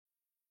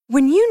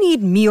When you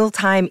need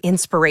mealtime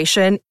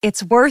inspiration,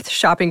 it's worth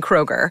shopping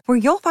Kroger, where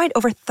you'll find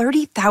over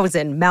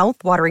 30,000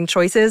 mouth-watering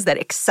choices that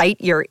excite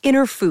your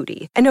inner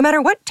foodie. And no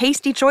matter what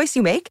tasty choice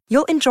you make,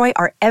 you'll enjoy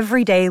our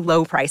everyday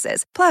low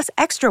prices, plus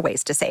extra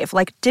ways to save,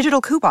 like digital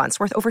coupons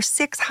worth over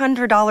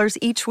 $600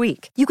 each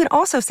week. You can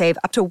also save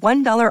up to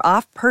 $1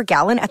 off per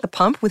gallon at the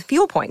pump with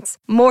fuel points.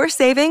 More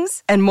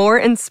savings and more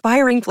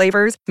inspiring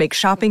flavors make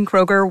shopping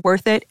Kroger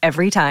worth it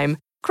every time.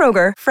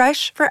 Kroger,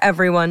 fresh for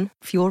everyone.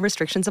 Fuel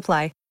restrictions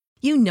apply.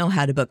 You know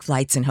how to book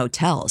flights and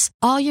hotels.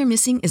 All you're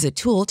missing is a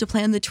tool to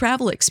plan the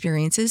travel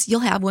experiences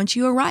you'll have once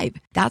you arrive.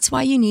 That's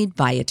why you need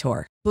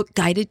Viator. Book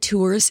guided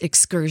tours,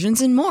 excursions,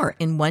 and more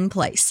in one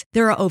place.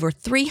 There are over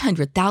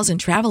 300,000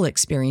 travel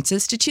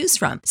experiences to choose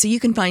from, so you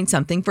can find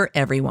something for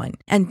everyone.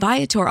 And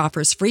Viator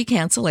offers free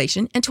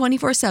cancellation and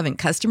 24/7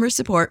 customer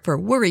support for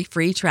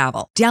worry-free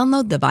travel.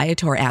 Download the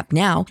Viator app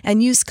now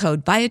and use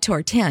code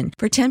Viator10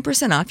 for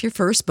 10% off your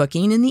first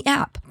booking in the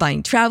app.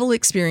 Find travel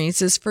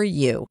experiences for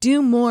you.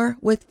 Do more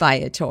with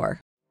Viator.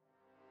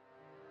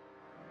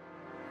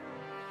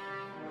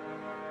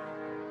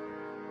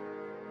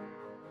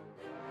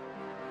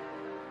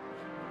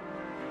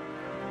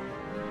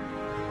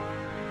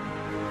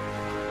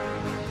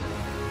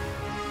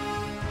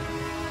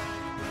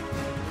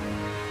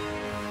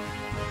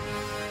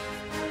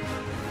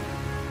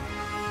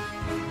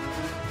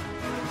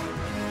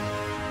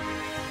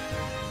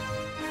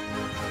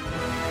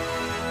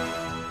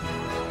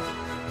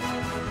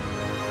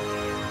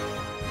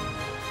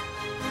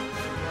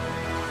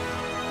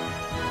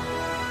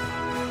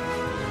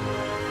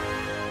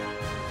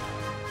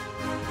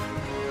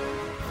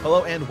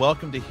 Hello and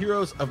welcome to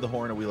Heroes of the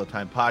Horn, a Wheel of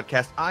Time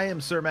podcast. I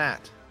am Sir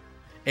Matt.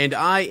 And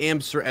I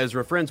am Sir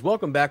Ezra. Friends,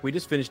 welcome back. We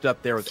just finished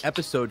up there with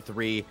episode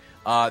 3.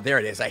 There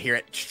it is. I hear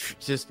it.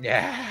 Just,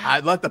 yeah.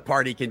 I let the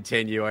party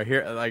continue. I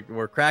hear, like,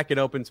 we're cracking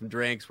open some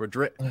drinks. We're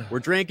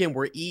drinking.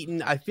 We're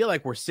eating. I feel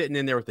like we're sitting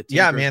in there with the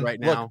Tinkers right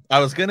now. Look, I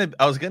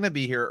was gonna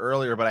be here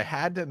earlier, but I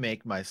had to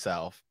make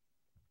myself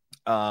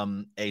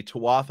a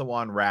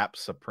Tuathawan Wrap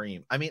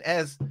Supreme. I mean,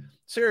 as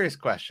serious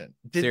question,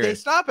 did they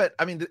stop it?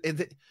 I mean,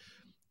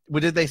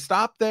 did they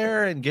stop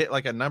there and get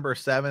like a number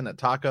 7 at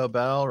Taco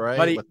Bell, right?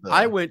 Buddy,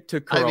 I went to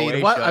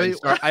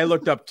Croatia. I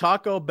looked up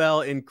Taco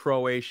Bell in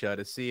Croatia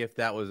to see if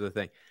that was a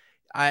thing.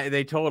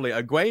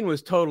 Egwene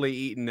was totally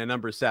eating a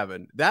number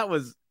 7. I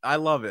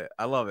love it.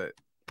 I love it.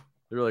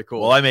 Really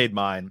cool. Well, I made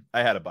mine.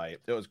 I had a bite.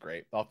 It was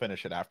great. I'll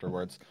finish it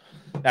afterwards.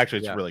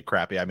 Actually, it's really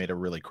crappy. I made a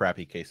really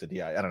crappy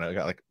quesadilla. I don't know. I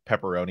got like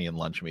pepperoni and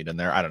lunch meat in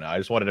there. I don't know. I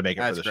just wanted to make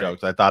it for the show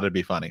because I thought it'd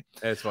be funny.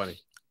 It's funny.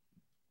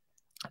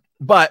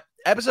 But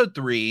episode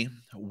 3,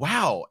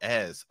 wow,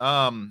 I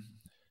love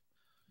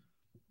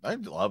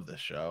this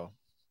show.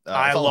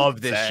 I love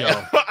this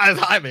show.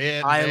 I'm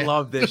in. I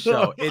love this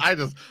show. I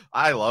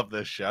love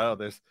this show.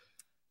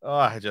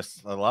 I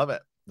love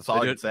it. That's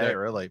all I can say,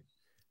 really.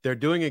 They're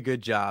doing a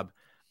good job.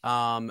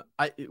 Real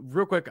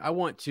quick, I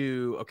want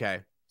to.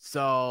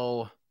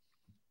 So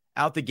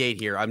out the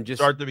gate here, I'm just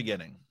start at the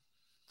beginning.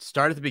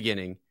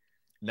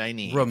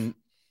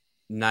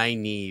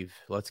 Nynaeve.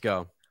 Let's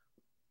go.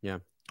 Yeah.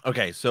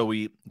 Okay, so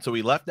we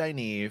left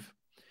Nynaeve,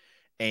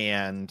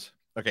 and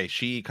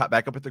she caught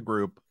back up with the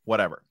group,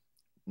 whatever.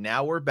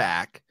 Now we're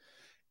back,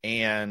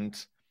 and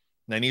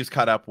Nynaeve's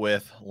caught up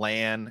with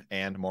Lan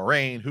and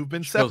Moiraine, who've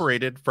been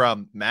separated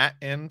from Mat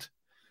and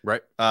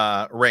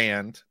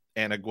Rand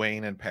and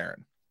Egwene and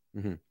Perrin.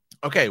 Mm-hmm.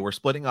 Okay, we're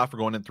splitting off. We're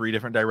going in 3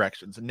 different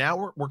directions. And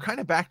now we're kind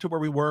of back to where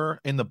we were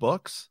in the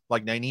books.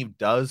 Like, Nynaeve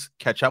does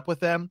catch up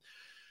with them.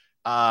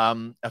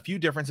 A few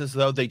differences,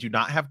 though. They do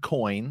not have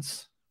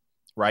coins.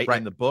 Right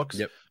in the books,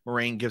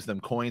 Moiraine gives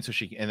them coins so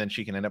she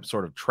can end up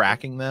sort of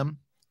tracking them.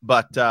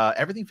 But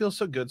everything feels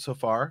so good so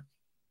far.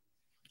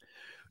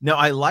 Now,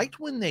 I liked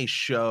when they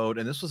showed,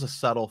 and this was a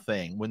subtle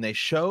thing, when they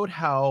showed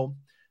how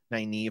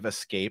Nynaeve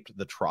escaped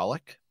the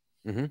Trolloc,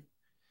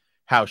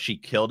 how she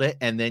killed it,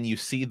 and then you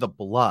see the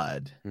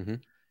blood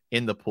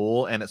in the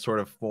pool, and it sort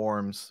of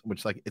forms,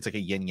 it's like a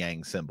yin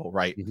yang symbol,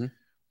 right?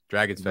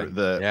 Dragon's Fang.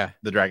 The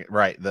dragon,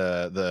 right?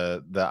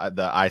 The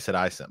Aes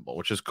Sedai symbol,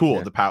 which is cool.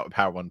 Yeah. The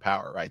power one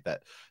power, right?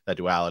 That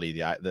duality.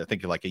 The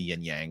think of like a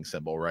yin yang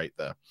symbol, right?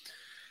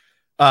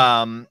 So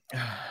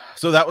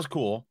that was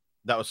cool.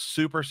 That was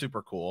super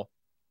super cool.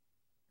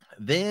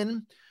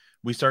 Then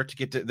we start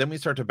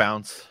to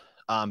bounce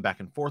back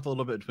and forth a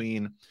little bit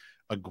between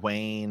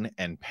Egwene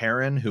and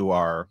Perrin, who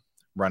are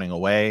running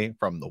away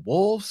from the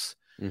wolves.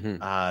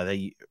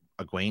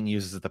 Egwene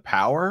uses the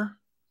power,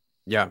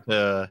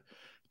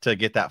 to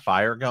get that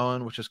fire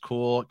going, which is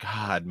cool.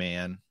 God,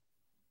 man.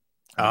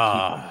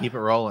 Keep it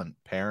rolling.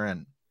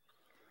 Perrin.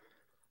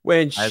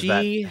 When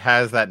she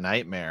has that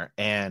nightmare.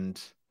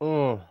 And,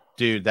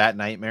 dude, that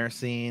nightmare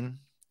scene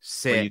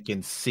where you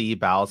can see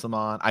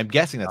Balsamon. I'm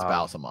guessing that's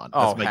Balsamon.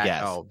 That's my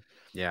guess.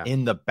 Yeah.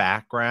 In the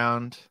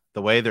background,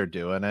 the way they're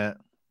doing it.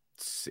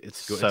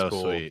 It's good. So it's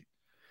cool. Sweet.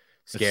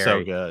 Scary. It's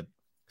so good.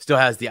 Still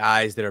has the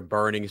eyes that are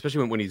burning,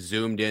 especially when he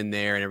zoomed in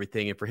there and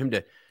everything. And for him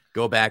to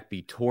go back,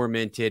 be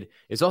tormented.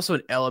 It's also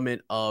an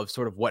element of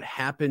sort of what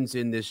happens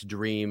in this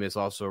dream is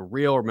also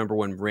real. Remember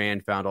when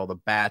Rand found all the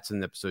bats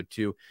in episode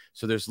 2?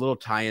 So there's little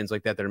tie-ins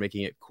like that are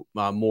making it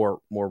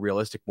more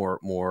realistic,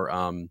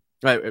 more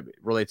it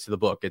relates to the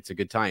book. It's a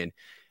good tie-in.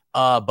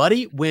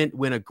 Buddy, when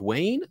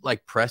Egwene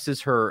like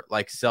presses her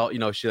like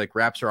she like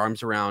wraps her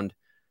arms around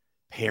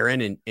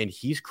Perrin and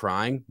he's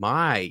crying.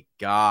 My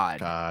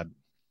God.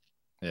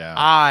 Yeah.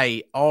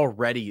 I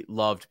already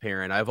loved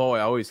Perrin. I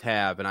always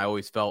have, and I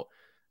always felt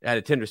I had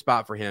a tender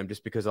spot for him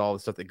just because of all the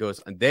stuff that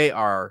goes, and they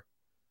are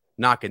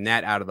knocking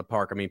that out of the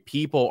park. I mean,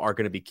 people are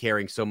going to be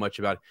caring so much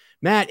about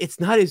Matt. It's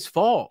not his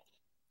fault.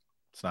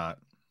 It's not.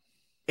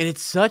 And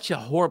it's such a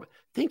horrible,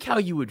 think how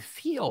you would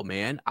feel,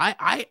 man.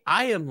 I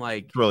am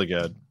like, it's really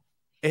good.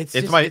 It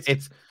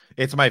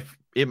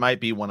might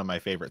be one of my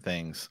favorite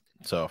things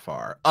so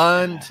far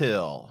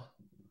until,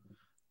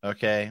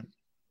 okay.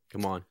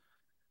 Come on.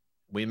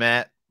 We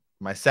met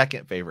my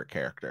second favorite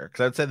character,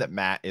 because I'd say that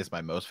Matt is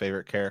my most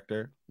favorite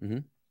character. Mm-hmm.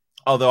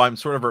 Although I'm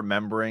sort of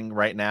remembering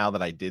right now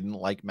that I didn't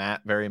like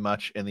Matt very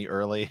much in the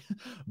early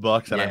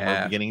books, and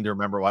I'm beginning to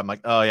remember why. I'm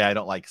like, oh yeah, I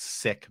don't like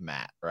sick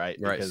Matt, right?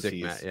 Because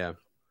sick Matt, yeah.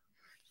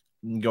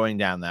 Going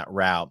down that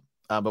route.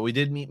 But we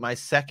did meet my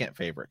second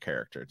favorite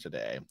character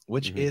today,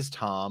 which is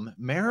Thom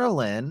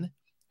Merrilin,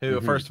 who,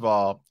 first of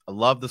all, I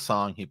love the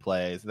song he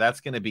plays.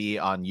 That's going to be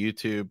on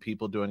YouTube,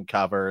 people doing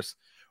covers.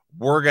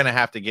 We're going to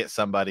have to get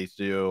somebody to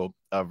do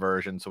a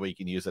version so we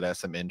can use it as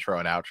some intro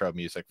and outro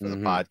music for the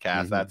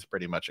podcast. That's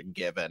pretty much a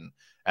given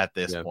at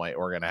this point.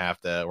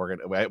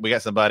 We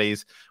got some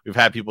buddies. We've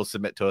had people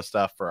submit to us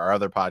stuff for our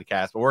other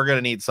podcast, but we're going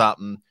to need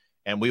something,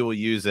 and we will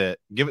use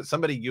it. Give us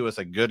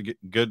a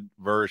good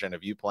version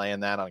of you playing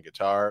that on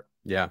guitar.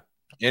 Yeah.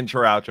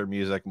 Intro, outro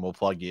music, and we'll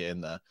plug you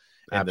in the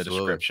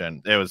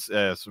description. It was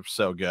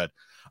so good.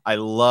 I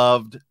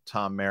loved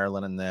Thom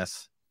Merrilin in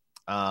this.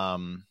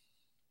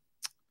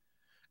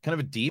 Kind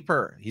of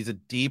he's a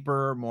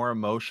deeper, more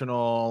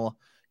emotional.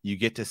 You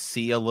get to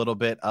see a little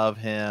bit of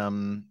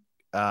him.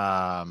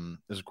 It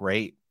was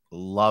great.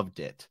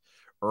 Loved it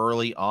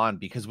early on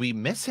because we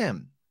miss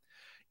him.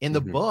 In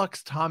the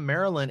books, Thom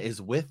Merrilin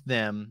is with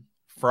them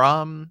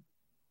from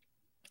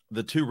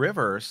the Two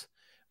Rivers,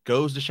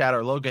 goes to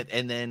Shadar Logoth,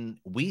 and then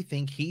we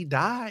think he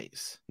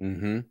dies.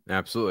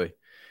 Absolutely.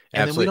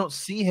 And then we don't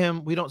see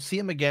him. We don't see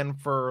him again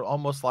for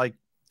almost like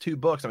 2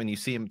 books. I mean, you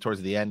see him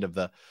towards the end of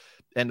the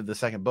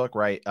second book,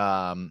 right?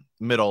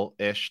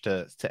 Middle-ish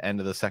to end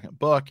of the second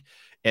book.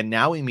 And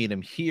now we meet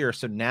him here.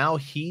 So now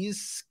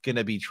he's going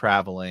to be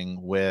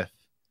traveling with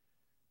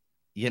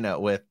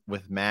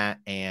Matt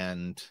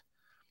and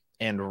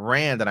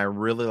Rand. And I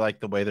really like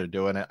the way they're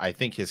doing it. I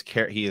think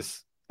he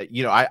is,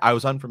 I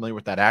was unfamiliar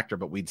with that actor,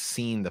 but we'd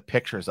seen the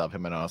pictures of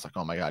him and I was like,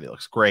 oh my God, he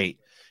looks great.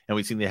 And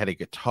we'd seen they had a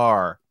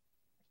guitar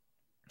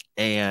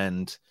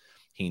and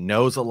he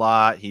knows a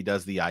lot. He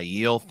does the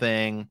Aiel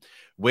thing.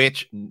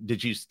 Which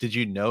did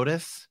you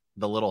notice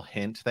the little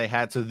hint they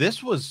had? So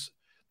this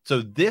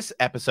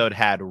episode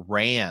had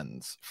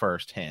Rand's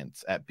first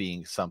hints at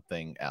being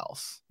something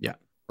else. Yeah.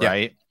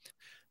 Right.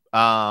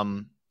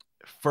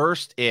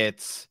 First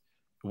it's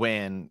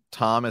when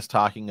Tom is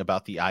talking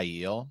about the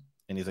Aiel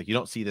and he's like, you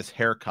don't see this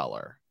hair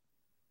color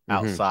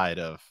outside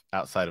of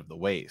the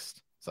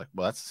waist. It's like,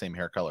 well, that's the same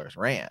hair color as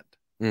Rand.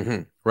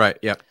 Right.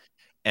 Yeah.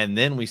 And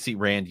then we see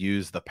Rand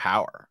use the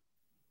power.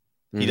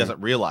 He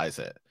doesn't realize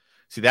it.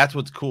 See, that's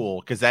what's cool,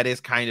 because that is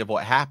kind of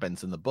what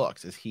happens in the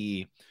books is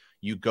you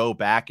go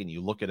back and you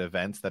look at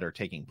events that are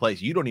taking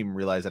place. You don't even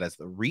realize it as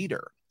the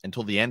reader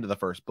until the end of the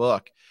first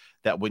book,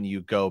 that when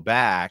you go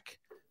back,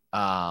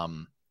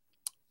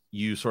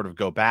 you sort of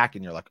go back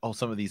and you're like, oh,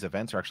 some of these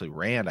events are actually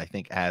Rand, I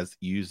think, was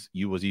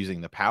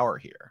using the power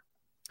here.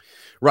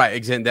 Right.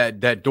 Exactly.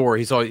 That door,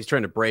 he's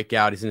trying to break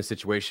out. He's in a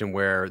situation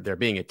where they're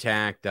being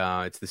attacked.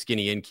 It's the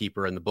skinny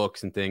innkeeper in the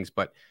books and things,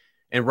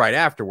 and right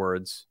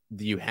afterwards,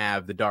 you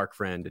have the Dark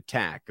Friend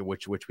attack,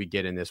 which we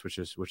get in this, which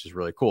is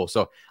really cool.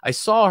 So I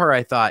saw her.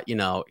 I thought,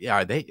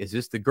 is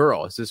this the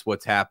girl? Is this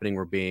what's happening?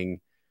 We're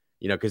being,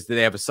 because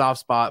they have a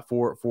soft spot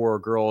for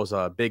girls.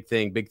 A big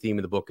theme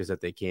of the book is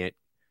that they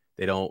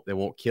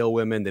won't kill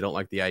women. They don't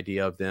like the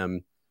idea of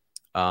them,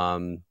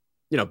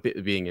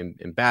 being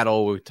in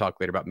battle. We'll talk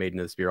later about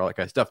Maiden of the Spear, all that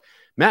kind of stuff.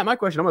 Matt, my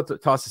question, I'm going to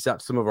toss this out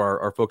to some of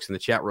our folks in the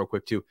chat real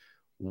quick too.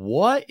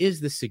 What is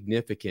the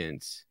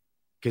significance?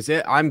 Because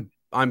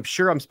I'm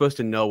sure I'm supposed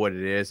to know what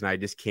it is, and I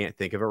just can't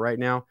think of it right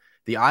now.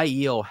 The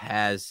Aiel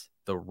has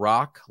the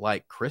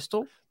rock-like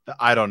crystal.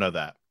 I don't know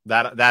that.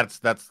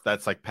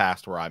 That's like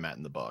past where I'm at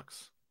in the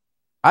books.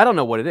 I don't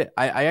know what it is.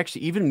 I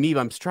actually, even me,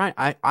 I'm 2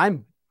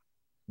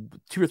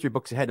 or 3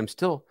 books ahead.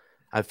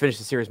 I've finished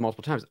the series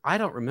multiple times. I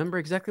don't remember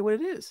exactly what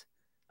it is.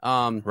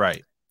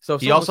 Right. So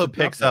he also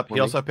picks up a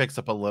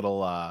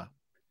little.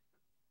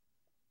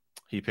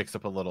 He picks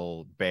up a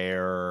little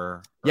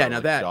bear. Yeah.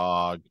 Now that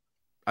dog.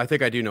 I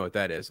think I do know what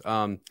that is.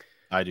 I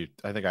do.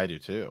 I think I do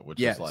too,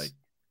 which is like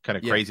kind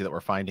of crazy that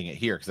we're finding it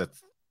here, because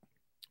that's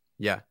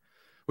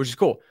which is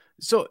cool.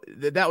 So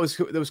that was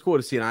cool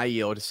to see an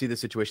Aiel, to see the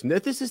situation.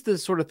 This is the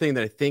sort of thing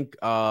that I think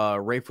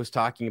Rafe was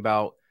talking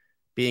about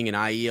being an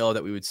Aiel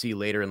that we would see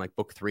later in like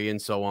book 3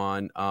 and so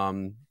on.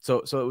 So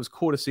it was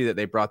cool to see that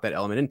they brought that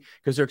element in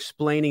because they're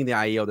explaining the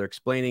Aiel. They're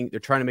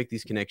trying to make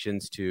these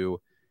connections to.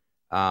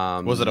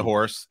 Was it a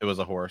horse? It was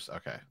a horse.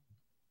 Okay.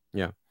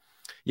 Yeah.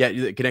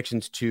 The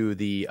connections to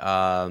the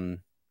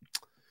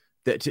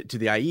to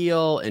the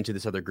Aiel and to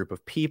this other group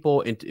of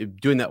people and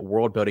doing that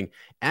world building.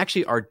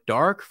 Actually, our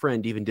dark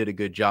friend even did a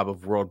good job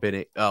of world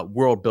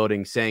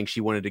building, saying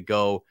she wanted to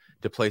go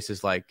to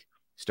places like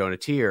Stone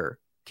of Tyr,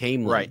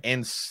 Camelin. Right.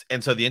 And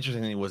so the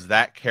interesting thing was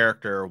that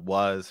character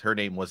her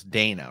name was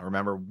Dana.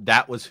 Remember,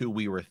 that was who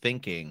we were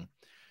thinking.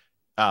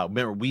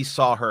 Remember, we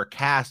saw her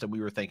cast and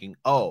we were thinking,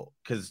 oh,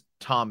 because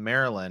Tom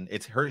Maryland,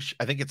 it's her.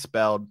 I think it's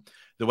spelled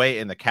the way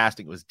in the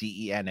casting was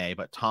Dena,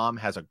 but Tom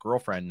has a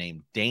girlfriend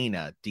named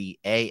Dana,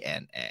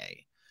 Dana,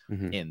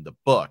 in the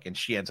book, and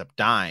she ends up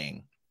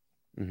dying.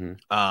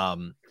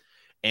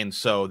 And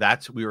so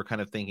we were kind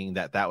of thinking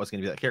that was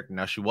going to be that character.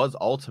 Now, she was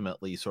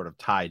ultimately sort of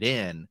tied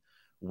in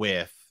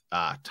with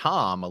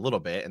Tom a little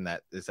bit, and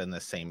that is in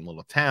the same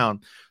little town.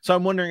 So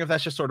I'm wondering if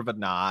that's just sort of a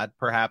nod,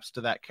 perhaps,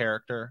 to that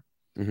character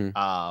in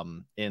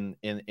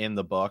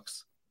the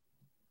books.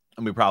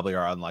 And we probably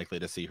are unlikely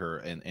to see her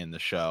in the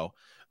show.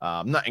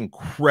 Not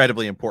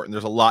incredibly important.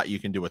 There's a lot you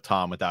can do with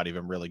Tom without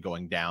even really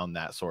going down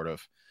that sort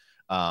of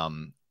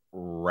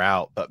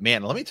route. But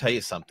man, let me tell you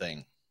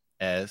something,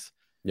 Ez.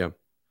 Yeah.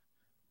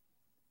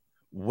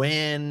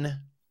 When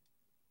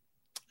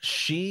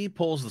she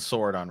pulls the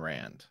sword on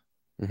Rand,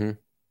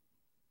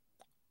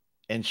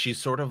 and she's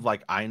sort of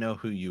like, I know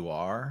who you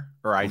are,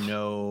 or I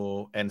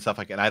know, and stuff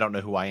like that. I don't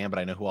know who I am, but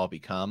I know who I'll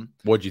become.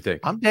 What'd you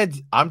think? I'm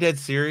dead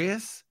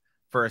serious.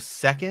 For a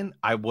second,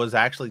 I was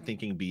actually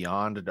thinking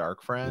Beyond a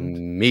Dark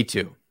Friend. Me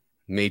too.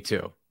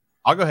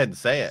 I'll go ahead and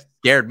say it.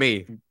 Scared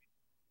me.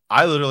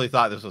 I literally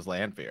thought this was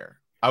Lanfear.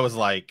 I was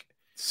like,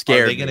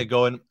 scared. Are they going to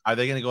go in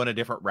a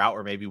different route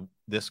where maybe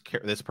this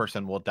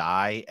person will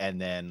die and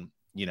then,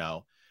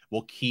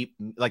 we'll keep,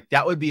 like,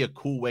 that would be a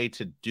cool way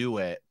to do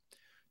it,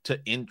 to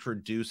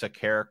introduce a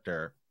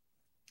character.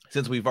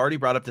 Since we've already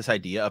brought up this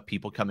idea of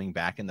people coming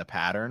back in the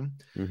pattern,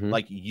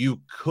 like, you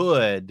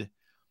could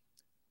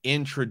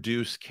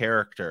introduce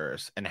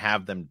characters and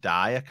have them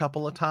die a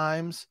couple of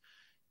times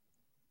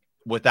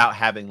without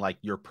having like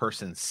your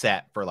person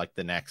set for like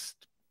the next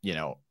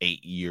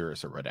 8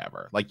 years or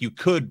whatever. Like, you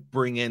could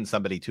bring in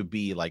somebody to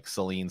be like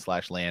Selene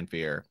 /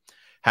 Lanfear,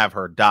 have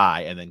her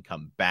die and then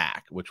come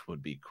back, which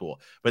would be cool.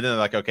 But then they're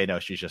like, okay, no,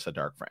 she's just a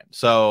dark friend.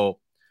 So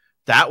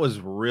that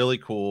was really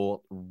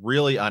cool,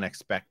 really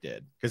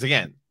unexpected, because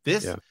again,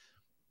 this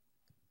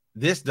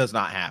does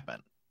not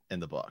happen in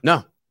the book.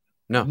 No,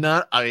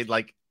 I mean,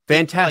 like,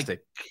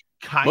 fantastic.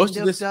 Like, most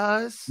of this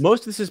does.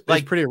 Most of this is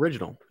pretty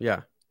original.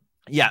 Yeah.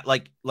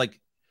 Like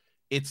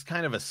it's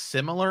kind of a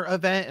similar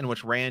event in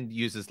which Rand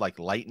uses like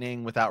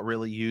lightning without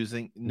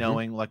really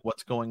knowing like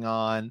what's going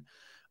on.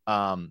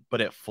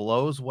 But it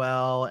flows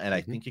well, and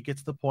I think it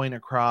gets the point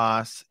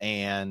across.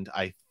 And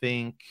I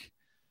think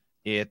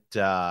it,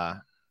 I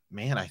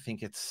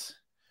think it's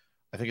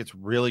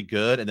really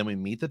good. And then we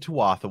meet the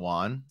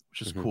Tuathawan,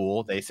 which is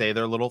cool. They say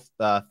their little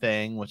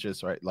thing, which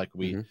is right. Like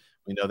we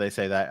know they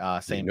say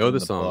that same. The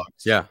song.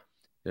 Books.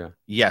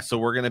 Yeah. So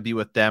we're gonna be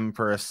with them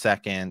for a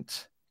second.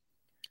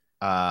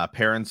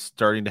 Parents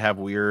starting to have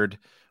weird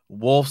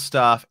wolf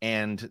stuff,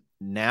 and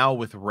now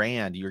with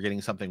Rand, you're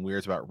getting something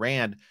weird about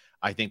Rand.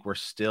 I think we're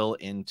still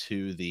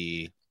into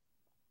the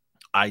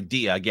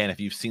idea again. If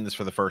you've seen this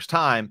for the first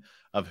time,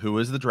 of who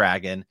is the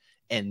dragon,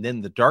 and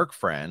then the dark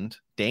friend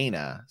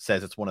Dana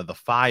says it's one of the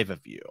 5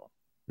 of you.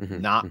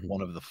 Not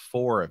one of the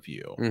 4 of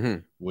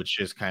you,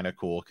 which is kind of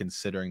cool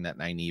considering that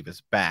Nynaeve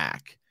is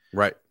back.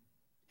 Right.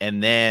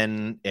 And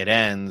then it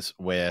ends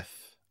with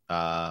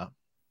Logain.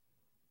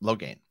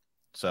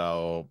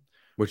 So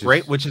which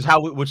is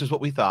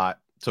what we thought.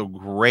 So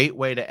great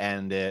way to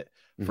end it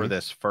for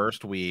this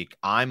first week.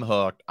 I'm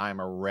hooked.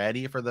 I'm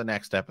ready for the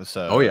next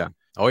episode. Oh yeah.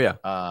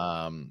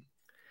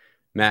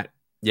 Matt.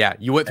 Yeah.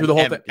 You went through the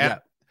whole thing. Yeah.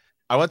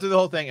 I went through the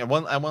whole thing, and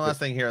one last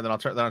thing here, and then I'll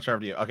turn over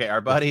to you. Okay, our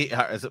buddy,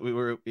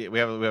 we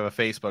have a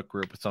Facebook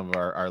group with some of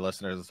our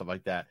listeners and stuff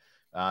like that.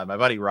 My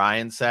buddy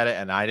Ryan said it,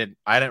 and I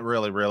didn't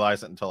really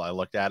realize it until I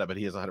looked at it, but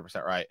he is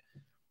 100% right.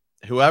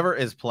 Whoever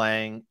is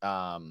playing,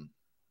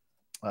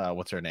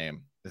 what's her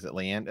name? Is it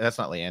Leand? That's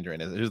not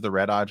Leandrin. Is it? Who's the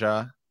Red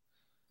Aja?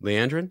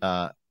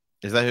 Leandrin?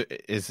 Is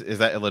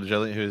that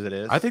legitimately who it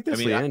is? I think that's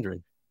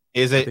Leandrin.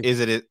 It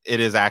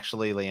is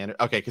actually Leandrin.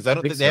 Okay, because I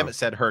don't think they haven't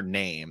said her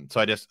name,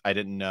 so I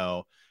didn't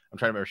know. I'm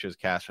trying to remember if she was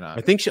cast or not.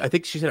 I think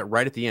she said it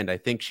right at the end. I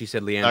think she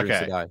said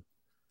Leandrin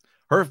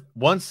Sedai.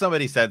 Once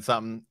somebody said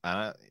something,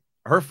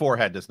 her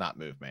forehead does not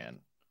move,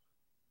 man.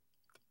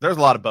 There's a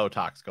lot of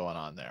Botox going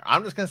on there.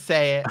 I'm just gonna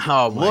say it.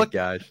 Oh my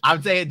gosh!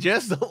 I'm saying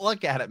just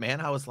look at it,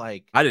 man. I was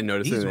like, I didn't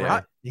notice he's it.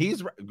 Right.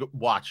 He's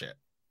watch it.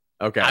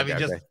 Okay. I mean,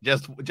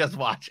 just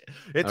watch it.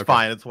 It's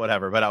fine. It's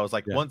whatever. But I was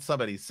like, once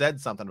somebody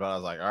said something about it, I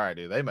was like, all right,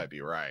 dude, they might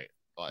be right.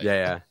 Like,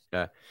 yeah.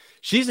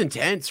 She's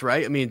intense,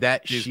 right? I mean,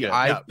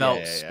 I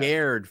felt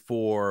scared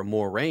for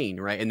Moiraine,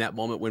 right? In that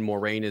moment when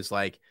Moiraine is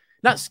like,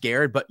 not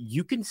scared, but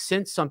you can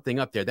sense something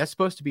up there. That's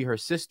supposed to be her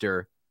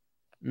sister.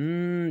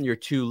 You're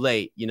too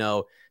late. You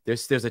know,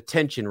 there's a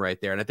tension right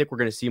there. And I think we're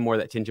going to see more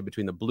of that tension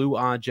between the blue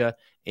Aja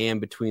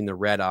and between the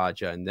red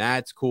Aja. And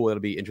that's cool.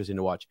 It'll be interesting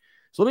to watch.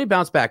 So let me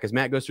bounce back as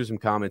Matt goes through some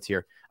comments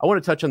here. I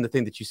want to touch on the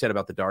thing that you said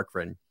about the Dark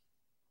Friend,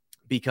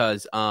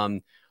 because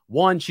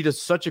one, she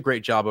does such a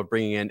great job of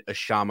bringing in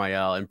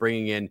Ishamael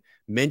and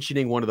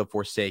mentioning one of the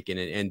Forsaken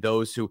and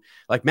those who,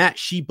 like Matt,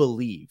 she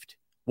believed.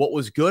 What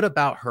was good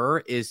about her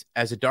is,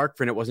 as a Dark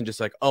Friend, it wasn't just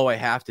like, oh, I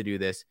have to do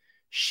this.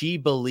 She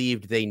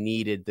believed they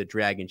needed the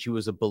dragon. She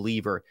was a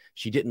believer.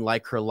 She didn't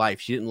like her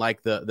life. She didn't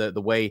like the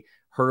way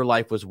her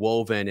life was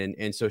woven.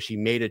 And so she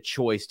made a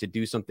choice to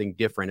do something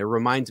different. It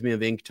reminds me of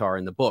Inktar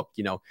in the book.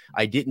 You know,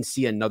 I didn't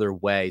see another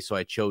way, so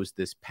I chose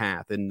this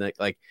path. And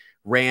like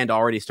Rand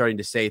already starting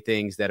to say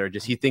things that are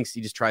just, he thinks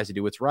he just tries to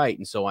do what's right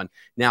and so on.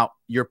 Now,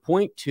 your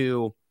point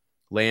to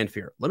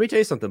Lanfear. Let me tell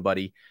you something,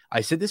 buddy.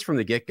 I said this from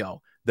the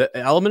get-go. The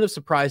element of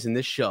surprise in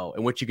this show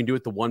and what you can do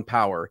with the one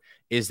power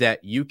is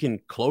that you can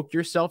cloak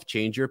yourself,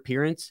 change your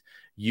appearance.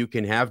 You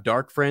can have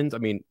dark friends. I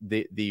mean,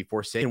 the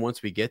Forsaken,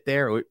 once we get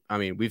there, I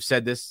mean, we've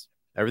said this,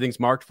 everything's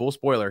marked, full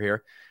spoiler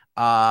here.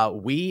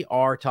 We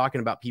are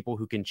talking about people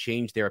who can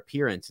change their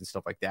appearance and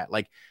stuff like that.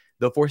 Like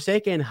the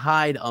Forsaken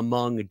hide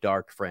among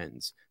dark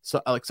friends.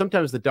 So like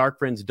sometimes the dark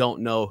friends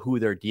don't know who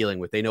they're dealing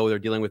with. They know they're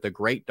dealing with a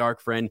great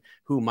dark friend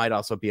who might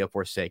also be a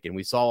Forsaken.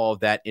 We saw all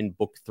of that in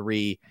book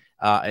 3,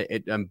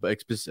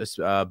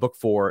 book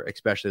 4,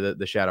 especially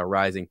the Shadow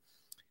Rising.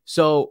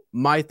 So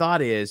my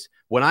thought is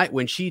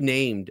when she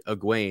named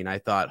Egwene, I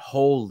thought,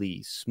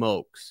 holy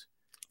smokes,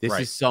 this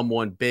is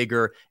someone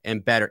bigger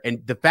and better.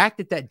 And the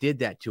fact that did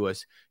that to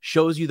us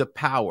shows you the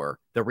power.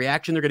 The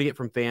reaction they're going to get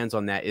from fans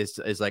on that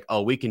is like,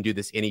 oh, we can do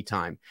this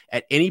anytime.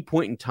 At any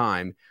point in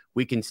time,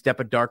 we can step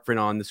a dark friend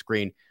on the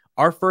screen.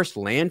 Our first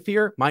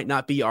Lanfear might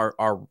not be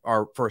our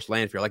first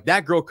Lanfear. Like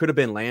that girl could have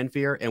been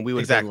Lanfear, and we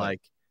would have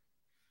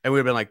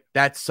been like,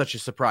 that's such a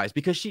surprise,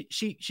 because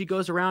she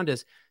goes around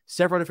as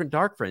several different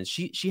dark friends.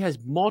 She has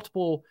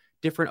multiple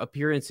different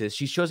appearances.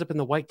 She shows up in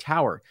the White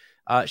Tower.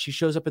 She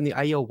shows up in the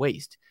Aiel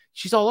Waste.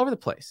 She's all over the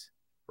place,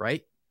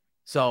 right?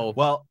 So,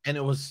 well, and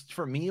it was,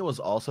 for me, it was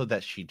also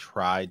that she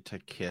tried to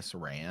kiss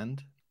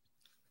Rand.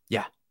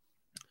 Yeah.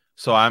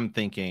 So I'm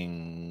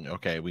thinking,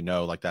 okay, we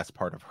know like that's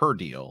part of her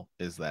deal,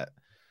 is that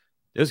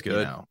it was good.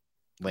 You know,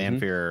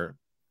 Lanfear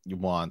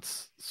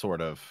wants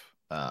sort of,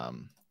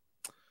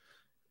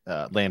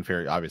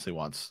 Lanfear obviously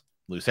wants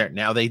Lews Therin.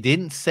 Now they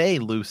didn't say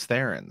Lews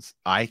Therins.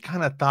 I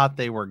kind of thought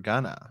they were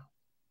gonna.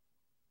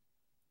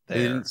 They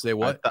didn't say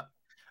what?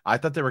 I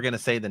thought they were going to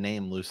say the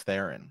name Lews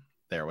Therin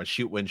there when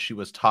she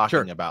was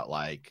talking about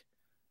like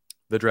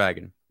the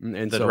dragon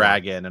and the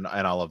dragon and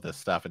all of this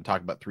stuff, and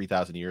talking about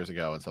 3,000 years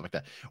ago and stuff like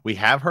that. We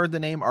have heard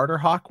the name Arthur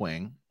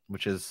Hawkwing,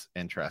 which is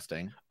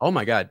interesting. Oh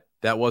my God,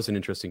 that was an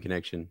interesting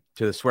connection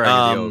to the swearing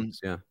of the oaths.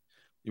 Yeah,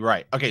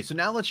 right. Okay, so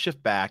now let's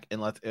shift back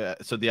and let's.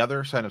 So the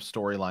other kind of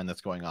storyline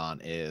that's going on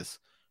is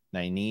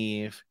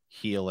Nynaeve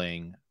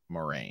healing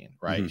Moraine,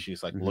 right?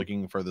 She's like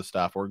looking for the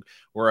stuff.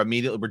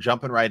 We're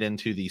jumping right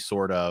into the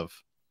sort of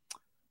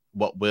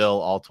what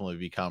will ultimately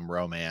become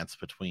romance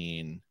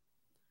between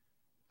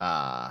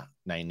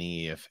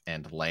Nynaeve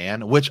and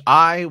Lan, which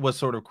I was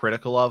sort of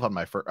critical of on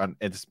my first.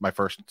 It's my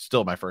first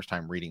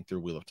time reading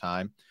through Wheel of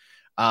Time,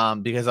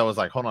 because I was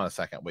like, hold on a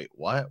second, wait,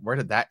 what? Where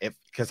did that?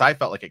 Because I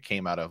felt like it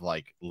came out of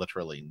like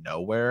literally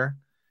nowhere,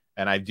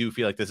 and I do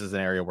feel like this is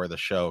an area where the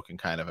show can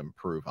kind of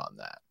improve on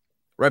that.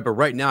 Right, but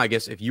right now, I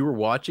guess if you were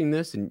watching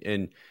this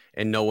and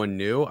no one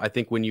knew, I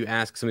think when you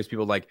ask some of these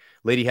people, like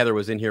Lady Heather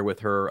was in here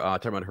with her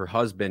talking about her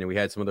husband, and we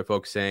had some other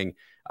folks saying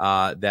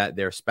that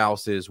their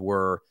spouses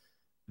were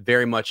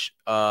very much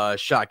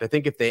shocked. I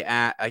think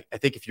I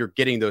think if you're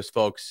getting those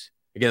folks,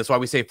 again, that's why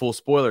we say full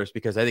spoilers,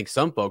 because I think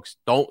some folks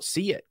don't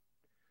see it.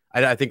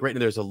 I think right now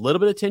there's a little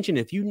bit of tension.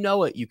 If you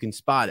know it, you can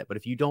spot it. But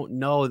if you don't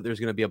know that there's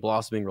going to be a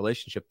blossoming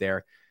relationship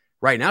there,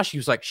 right now she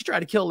was like, she tried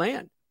to kill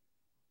Lan.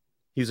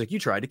 He was like, you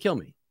tried to kill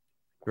me.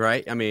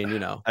 Right. I mean, you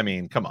know,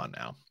 come on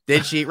now.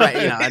 Did she? Right.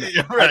 You know,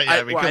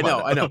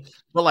 I know.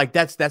 But like,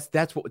 that's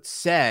what's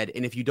said.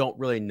 And if you don't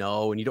really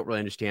know and you don't really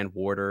understand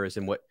Warders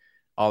and what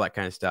all that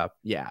kind of stuff.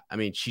 Yeah. I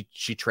mean,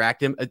 she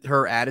tracked him.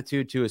 Her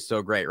attitude too is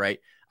so great.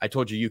 Right. I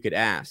told you could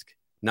ask,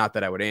 not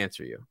that I would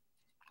answer you.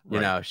 You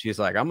know, she's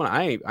like,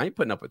 I ain't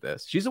putting up with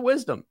this. She's a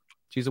wisdom.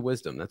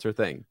 That's her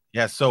thing.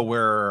 Yeah. So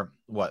we're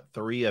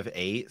 3 of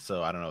 8.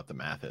 So I don't know what the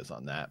math is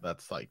on that.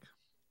 That's like,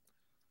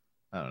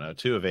 I don't know,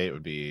 2 of 8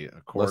 would be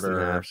a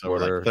quarter, half, so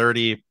quarter. Like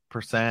 30%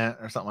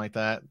 or something like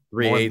that.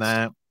 3/8. More than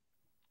that.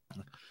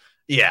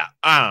 Yeah,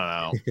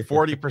 I don't know,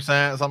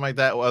 40%, something like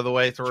that, all the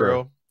way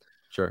through.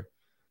 Sure.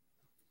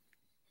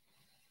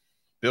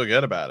 Feel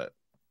good about it,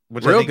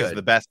 which Real I think good.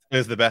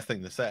 is the best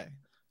thing to say.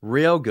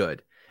 Real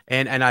good.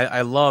 And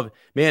I love,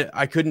 man,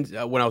 I couldn't,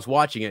 when I was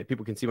watching it,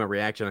 people can see my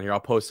reaction on here. I'll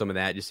post some of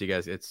that just so you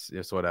guys, it's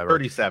just whatever.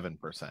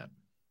 37%.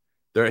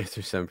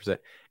 37%.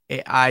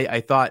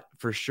 I thought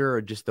for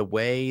sure just the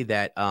way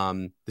that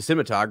the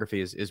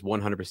cinematography is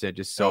 100%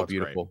 just so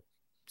beautiful. Great.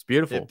 It's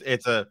beautiful.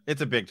 It's a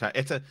big time.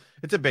 It's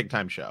a big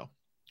time show.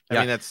 I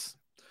mean, that's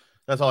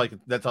all I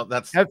can. That's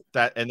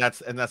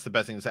the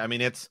best thing to say. I mean,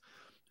 it's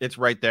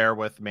right there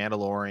with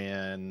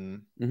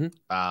Mandalorian,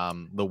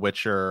 The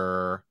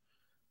Witcher.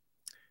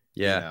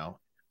 Yeah. You know,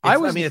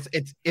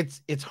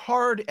 it's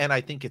hard, and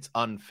I think it's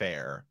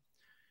unfair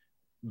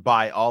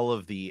by all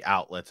of the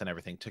outlets and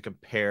everything to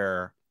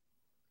compare.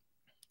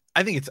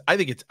 I think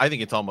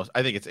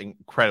it's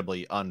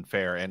incredibly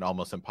unfair and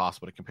almost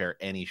impossible to compare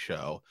any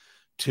show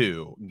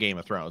to Game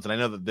of Thrones. And I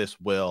know that this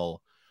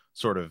will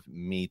sort of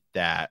meet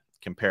that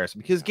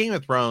comparison because Game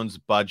of Thrones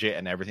budget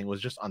and everything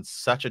was just on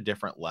such a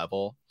different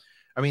level.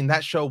 I mean,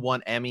 that show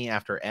won Emmy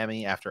after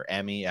Emmy after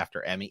Emmy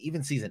after Emmy.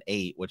 Even season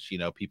 8, which, you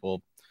know,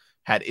 people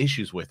had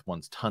issues with,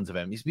 won tons of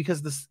Emmys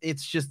because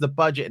it's just the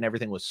budget and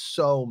everything was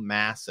so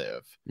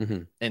massive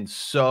and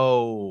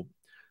so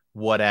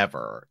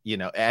whatever, you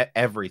know,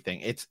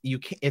 everything. You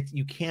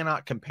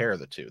cannot compare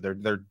the two.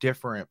 They're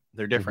different.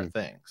 They're different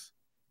things.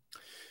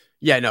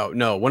 Yeah, no,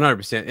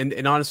 100%.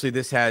 And honestly,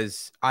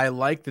 I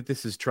like that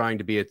this is trying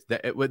to be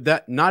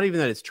that not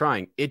even that it's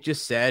trying. It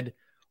just said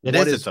it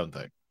is its own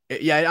thing.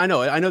 Yeah, I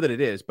know that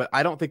it is, but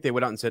I don't think they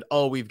went out and said,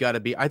 "Oh, we've got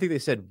to be." I think they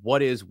said,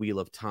 "What is Wheel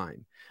of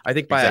Time?" I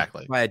think by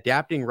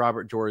adapting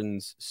Robert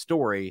Jordan's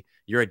story,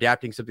 you're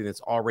adapting something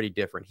that's already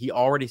different. He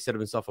already set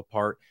himself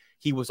apart.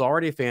 He was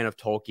already a fan of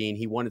Tolkien.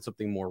 He wanted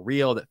something more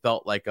real that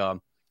felt like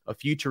a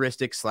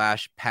futuristic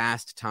 /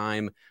 past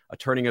time, a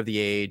turning of the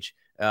age,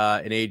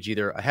 an age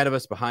either ahead of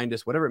us, behind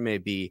us, whatever it may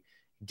be,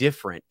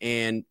 different.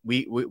 And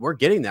we're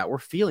getting that. We're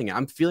feeling it.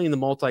 I'm feeling the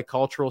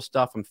multicultural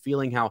stuff. I'm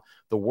feeling how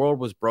the world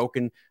was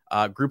broken.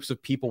 Groups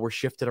of people were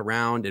shifted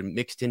around and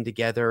mixed in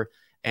together,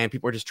 and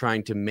people are just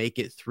trying to make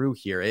it through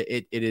here.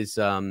 It is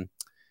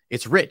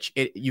it's rich.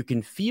 You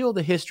can feel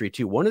the history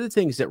too. One of the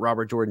things that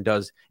Robert Jordan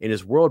does in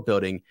his world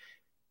building,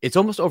 it's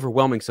almost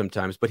overwhelming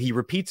sometimes, but he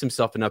repeats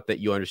himself enough that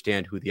you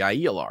understand who the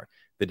Aiel are,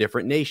 the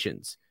different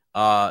nations,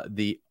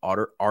 the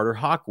Arthur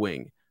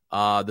Hawkwing,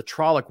 the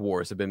Trolloc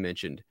Wars have been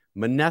mentioned,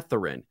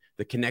 Manetheren,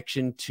 the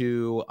connection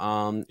to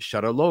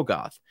Shudder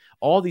Logoth,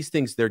 all these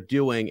things they're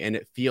doing, and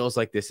it feels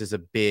like this is a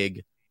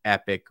big,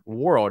 epic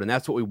world, and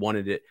that's what we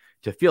wanted it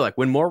to feel like.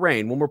 When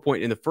Moiraine, one more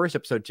point in the first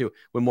episode too,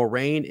 when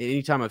Moiraine,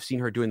 anytime I've seen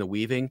her doing the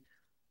weaving,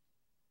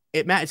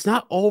 it's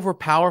not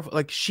overpowerful.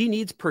 Like, she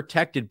needs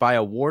protected by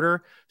a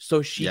warder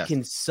so she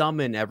can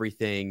summon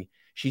everything.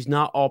 She's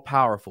not all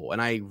powerful,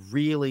 and I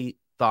really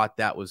thought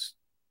that was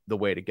the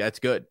way to go. It's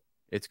good.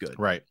 It's good.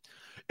 Right.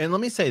 And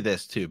let me say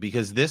this too,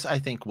 because this, I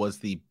think, was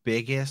the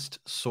biggest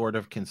sort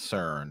of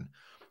concern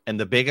and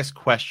the biggest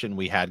question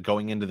we had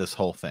going into this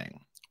whole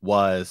thing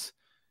was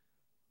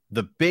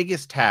the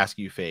biggest task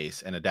you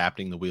face in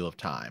adapting the Wheel of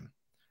Time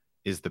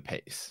is the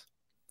pace,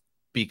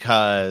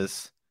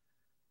 because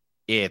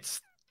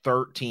it's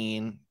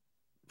 13,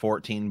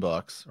 14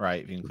 books,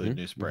 right? If you include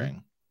New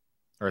Spring,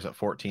 or is it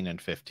 14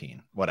 and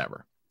 15,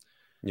 whatever.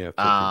 Yeah.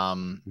 How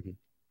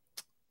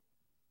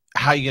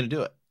are you going to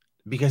do it?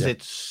 Because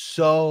it's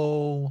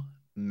so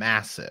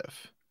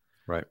massive.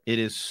 Right. It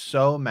is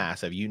so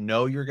massive. You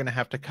know, you're going to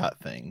have to cut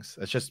things.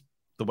 That's just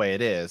the way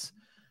it is.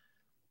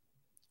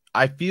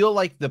 I feel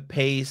like the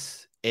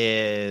pace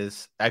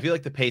is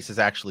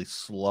actually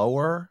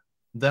slower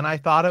than I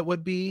thought it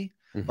would be.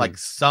 Like,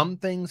 some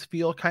things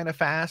feel kind of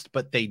fast,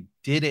 but they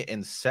did it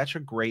in such a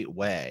great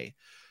way.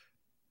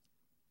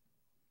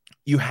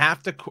 You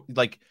have to,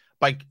 like,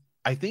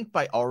 I think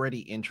by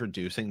already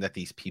introducing that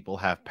these people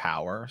have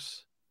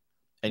powers,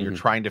 and you're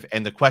trying to,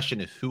 and the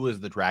question is, who is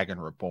the Dragon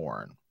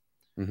Reborn?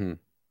 And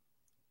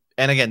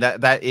again,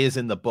 that is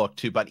in the book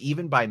too, but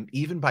even by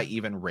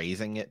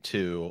raising it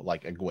to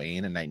like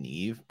Egwene and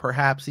Nynaeve,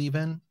 perhaps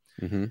even,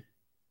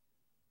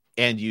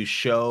 and you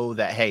show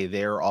that, hey,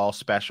 they're all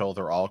special,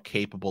 they're all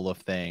capable of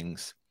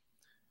things.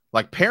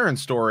 Like,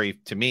 Perrin's story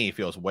to me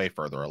feels way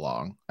further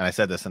along, and I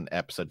said this in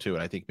episode 2,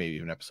 and I think maybe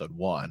even episode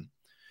 1.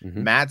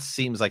 Matt's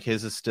seems like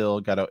his is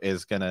still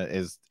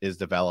is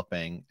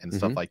developing and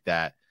stuff like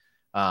that.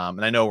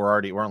 And I know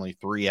we're only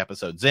 3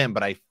 episodes in,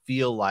 but I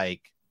feel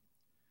like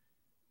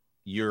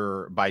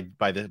you're by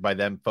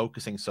them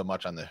focusing so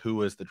much on the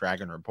who is the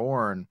Dragon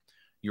Reborn,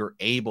 you're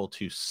able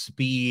to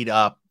speed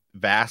up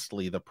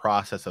vastly the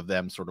process of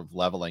them sort of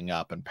leveling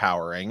up and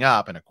powering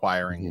up and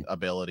acquiring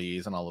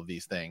abilities and all of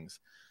these things.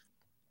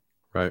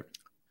 Right.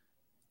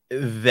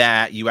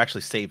 That you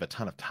actually save a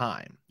ton of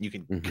time. You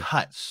can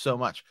cut so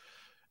much.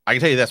 I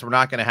can tell you this, we're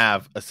not going to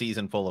have a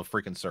season full of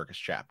freaking circus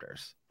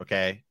chapters.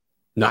 Okay.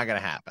 Not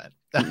going to happen.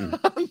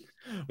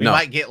 We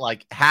might get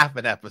like half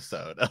an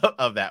episode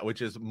of that,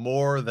 which is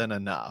more than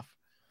enough.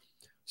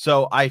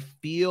 So I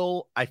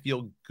feel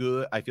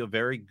good. I feel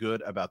very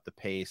good about the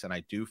pace. And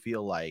I do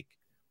feel like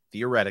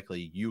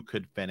theoretically you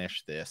could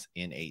finish this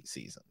in 8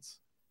 seasons.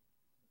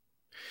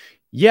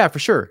 Yeah, for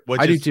sure.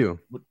 I do too.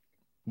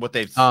 What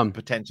they've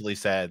potentially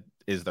said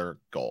is their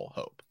goal,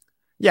 hope.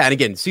 Yeah, and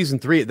again, season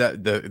 3,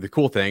 the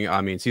cool thing,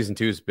 I mean, season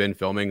 2 has been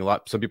filming a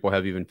lot. Some people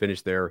have even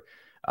finished their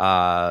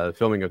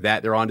filming of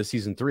that. They're on to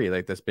season 3.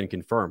 Like, that's been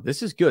confirmed.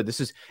 This is good.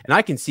 And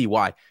I can see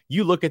why.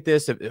 You look at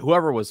this, if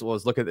whoever was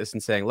looking at this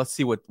and saying, let's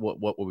see what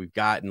we've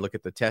got, and look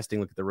at the testing,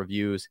 look at the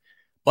reviews.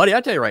 Buddy,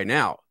 I'll tell you right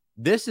now,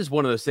 this is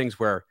one of those things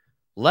where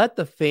let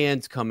the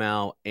fans come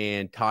out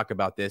and talk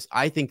about this.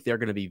 I think they're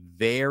going to be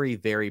very,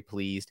 very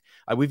pleased.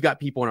 We've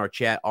got people in our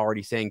chat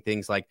already saying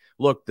things like,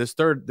 look, this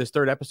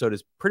third episode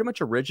is pretty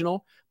much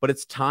original, but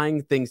it's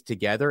tying things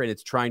together and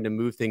it's trying to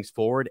move things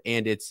forward.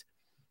 And it's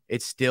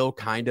still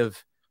kind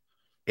of,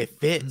 it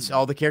fits.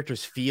 All the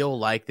characters feel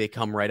like they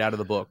come right out of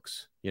the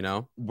books, you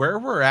know? Where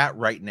we're at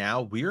right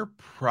now, we're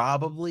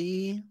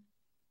probably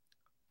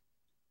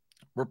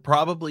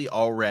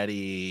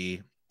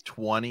already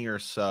 20 or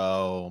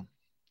so,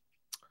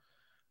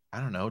 I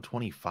don't know,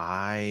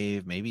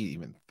 25, maybe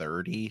even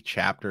 30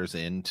 chapters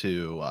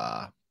into,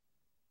 we're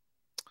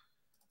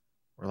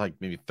like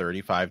maybe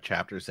 35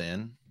 chapters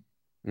in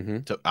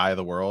to Eye of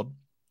the World.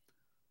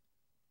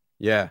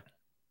 Yeah.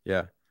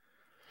 No.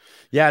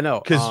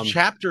 Because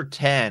chapter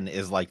 10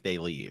 is like they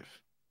leave.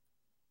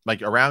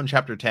 Like around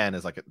chapter 10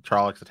 is like a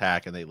Trollocs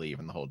attack and they leave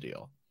and the whole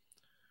deal.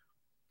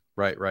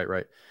 Right.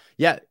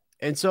 Yeah.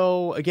 And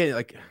so again,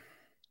 like,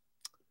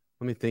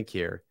 let me think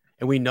here.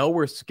 And we know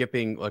we're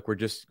skipping, like we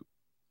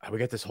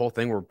got this whole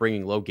thing. We're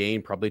bringing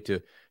Logain probably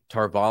to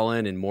Tar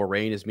Valon, and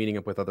Moraine is meeting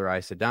up with other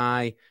Aes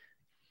Sedai.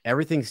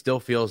 Everything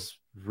still feels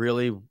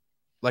really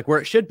like where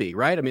it should be,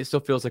 right? I mean, it still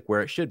feels like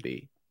where it should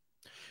be.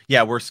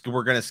 Yeah, we're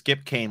going to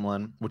skip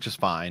Caemlyn, which is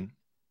fine.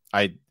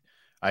 I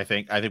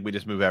think we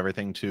just move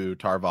everything to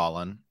Tar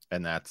Valon,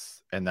 and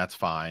that's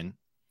fine.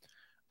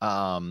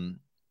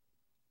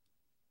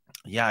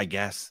 Yeah, I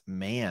guess.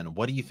 Man,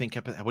 what do you think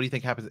happens? I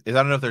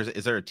don't know if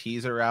is there a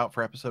teaser out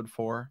for episode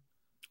 4?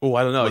 Oh,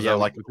 I don't know.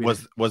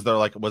 Was there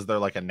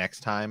like a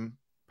next time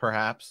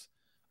perhaps?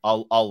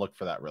 I'll look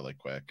for that really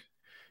quick.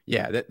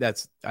 Yeah,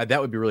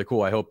 that would be really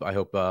cool. I hope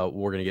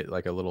we're gonna get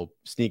like a little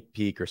sneak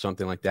peek or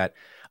something like that.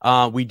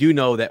 We do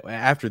know that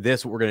after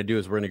this, what we're gonna do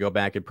is we're gonna go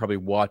back and probably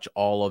watch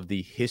all of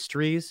the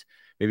histories,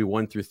 maybe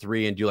 1 through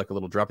 3, and do like a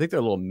little drop. I think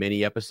they're little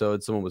mini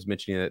episodes. Someone was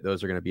mentioning that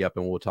those are gonna be up,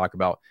 and we'll talk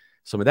about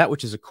some of that,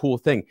 which is a cool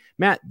thing.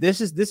 Matt,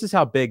 this is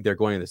how big they're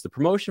going in this. The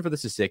promotion for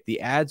this is sick. The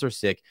ads are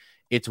sick.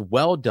 It's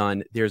well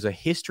done. There's a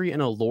history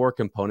and a lore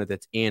component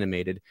that's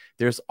animated.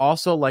 There's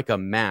also like a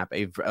map,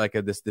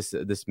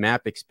 this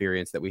map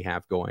experience that we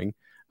have going.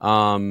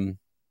 So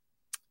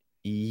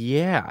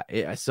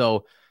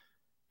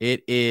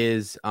it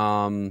is.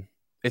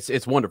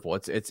 It's wonderful.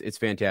 It's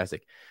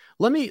fantastic.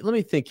 Let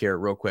me think here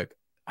real quick.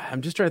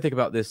 I'm just trying to think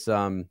about this.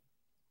 The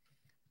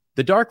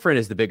Dark Friend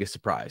is the biggest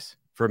surprise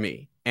for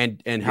me,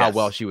 and how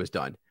well she was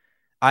done.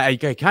 I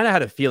kind of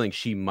had a feeling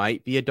she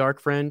might be a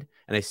Dark Friend,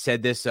 and I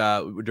said this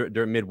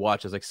during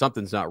mid-watch. I was like,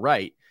 something's not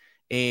right,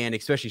 and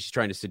especially she's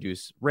trying to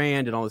seduce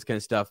Rand and all this kind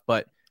of stuff.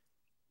 But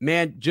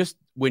man, just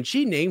when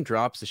she name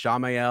drops the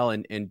Shamael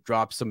and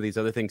drops some of these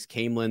other things,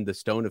 Caemlyn, the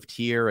Stone of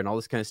Tyr, and all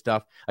this kind of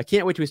stuff, I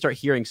can't wait till we start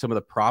hearing some of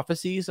the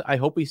prophecies. I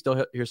hope we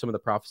still hear some of the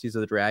prophecies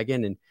of the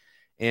dragon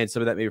and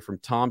some of that maybe from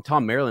Tom.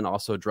 Tom Maryland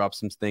also dropped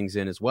some things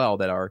in as well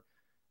that are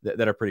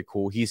pretty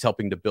cool. He's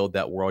helping to build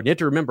that world. You have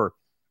to remember,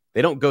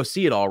 they don't go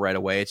see it all right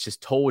away. It's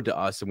just told to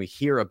us, and we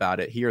hear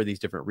about it. Here are these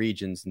different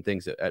regions and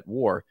things at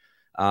war.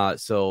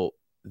 So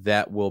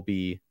that will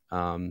be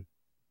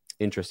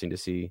interesting to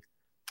see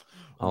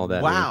all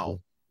that. Wow.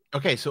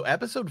 Okay, so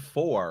episode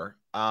 4,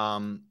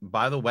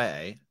 by the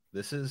way,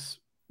 this is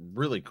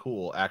really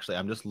cool. Actually,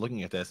 I'm just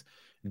looking at this.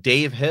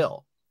 Dave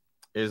Hill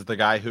is the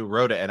guy who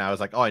wrote it, and I was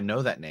like, oh, I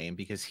know that name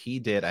because he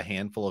did a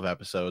handful of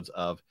episodes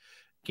of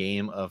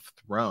Game of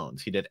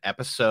Thrones. He did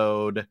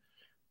the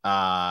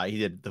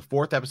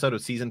 4th episode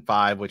of season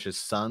 5, which is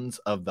Sons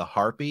of the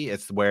Harpy.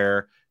 It's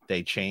where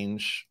they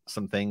change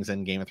some things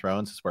in Game of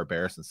Thrones. It's where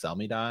Barristan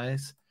Selmy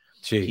dies.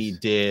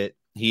 Jeez.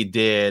 He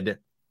did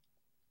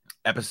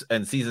episode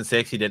in season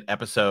 6. He did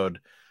episode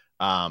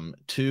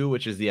 2,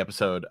 which is the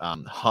episode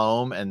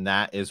Home, and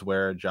that is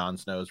where Jon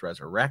Snow's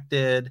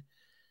resurrected.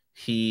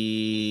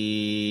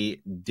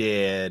 He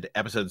did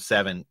episode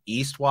 7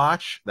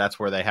 Eastwatch. That's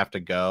where they have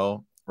to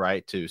go,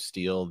 right, to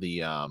steal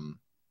the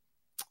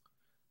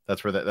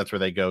that's where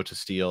they go to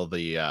steal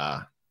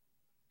the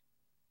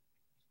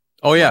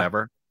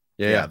whatever.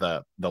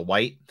 The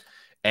white.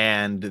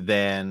 And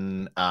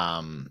then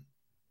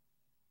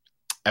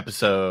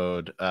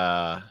episode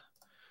 8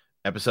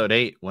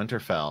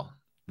 Winterfell.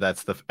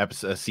 That's the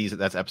episode season.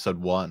 That's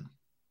episode 1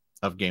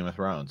 of Game of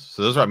Thrones.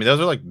 So those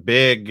are like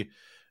big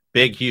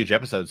huge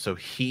episodes. So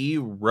he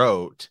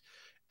wrote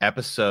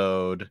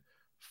episode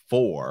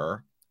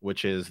 4,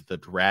 which is The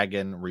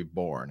Dragon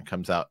Reborn.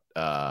 Comes out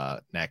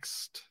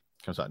next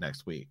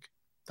week,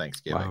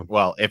 Thanksgiving. Wow.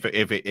 Well,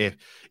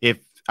 if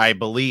I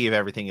believe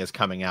everything is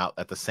coming out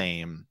at the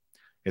same,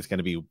 it's going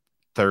to be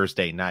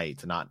Thursday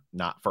night, not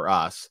for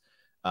us,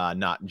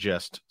 not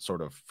just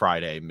sort of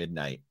Friday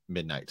midnight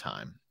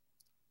time.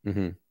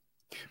 Mm-hmm.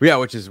 Yeah,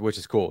 which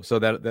is cool. So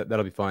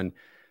that'll be fun.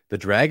 The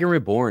Dragon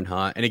Reborn,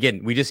 huh? And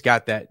again, we just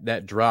got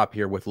that drop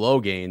here with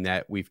Logain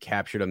that we've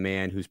captured a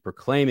man who's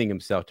proclaiming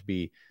himself to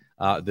be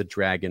the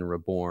Dragon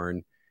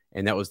Reborn.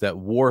 and that was that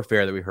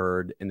warfare that we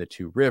heard in the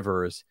Two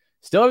Rivers.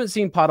 Still haven't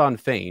seen Padon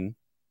Fane.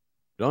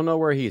 Don't know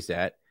where he's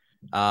at.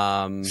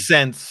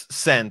 Since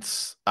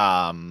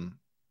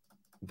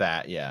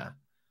that, yeah.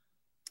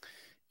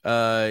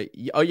 Oh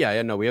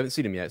yeah, no, we haven't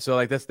seen him yet. So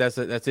like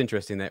that's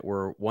interesting that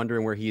we're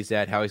wondering where he's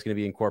at, how he's going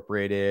to be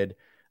incorporated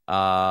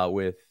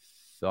with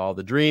all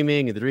the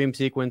dreaming and the dream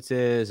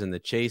sequences and the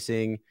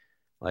chasing.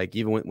 Like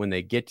even when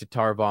they get to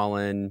Tar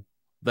Valon,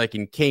 like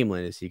in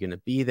Caemlyn, is he going to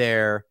be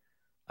there?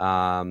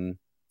 That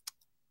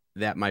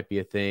might be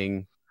a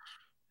thing.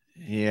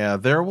 Yeah,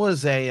 there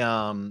was a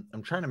I'm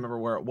trying to remember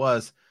where it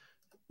was.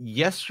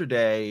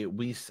 Yesterday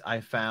I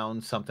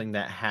found something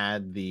that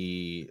had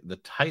the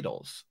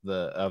titles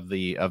of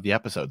the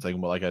episodes,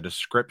 like a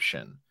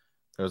description.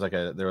 There was like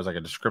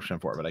a description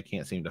for it, but I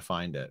can't seem to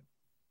find it.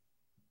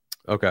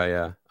 Okay,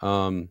 yeah.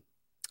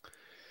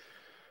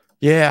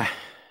 Yeah.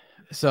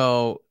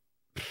 So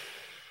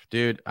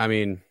dude, I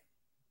mean,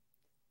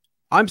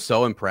 I'm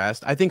so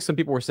impressed. I think some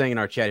people were saying in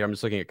our chat here, I'm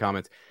just looking at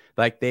comments,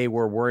 like they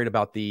were worried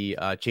about the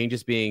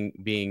changes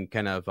being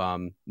kind of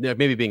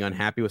maybe being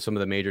unhappy with some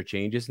of the major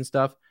changes and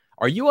stuff.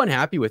 Are you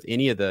unhappy with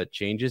any of the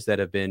changes that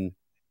have been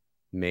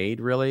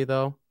made, really,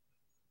 though?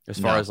 As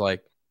far as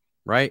like,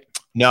 right?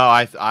 No,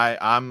 I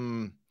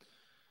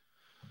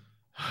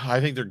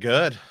think they're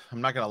good.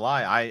 I'm not gonna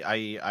lie.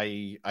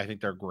 I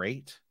think they're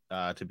great.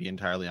 To be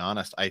entirely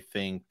honest, I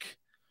think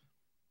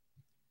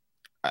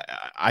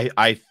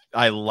I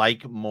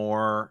like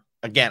more.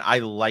 Again, I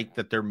like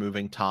that they're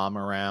moving Tom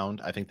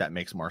around. I think that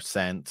makes more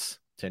sense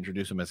to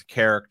introduce him as a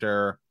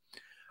character.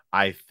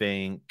 I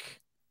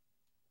think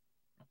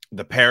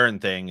the Perrin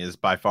thing is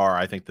by far,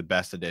 I think, the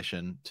best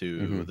addition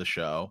to the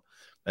show.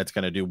 That's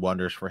going to do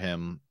wonders for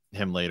him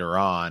later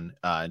on,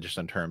 just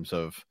in terms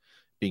of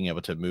being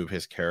able to move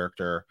his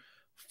character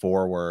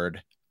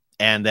forward.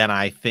 And then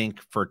I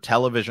think for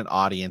television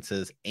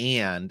audiences,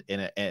 and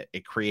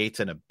it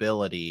creates an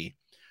ability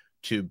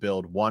to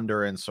build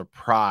wonder and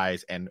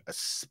surprise and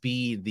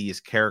speed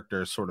these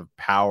characters sort of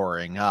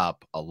powering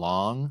up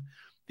along.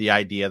 The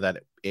idea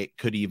that it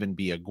could even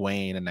be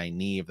Egwene and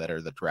Nynaeve that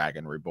are the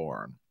Dragon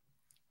Reborn.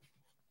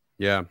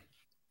 Yeah,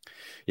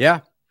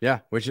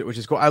 which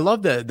is cool. I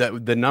love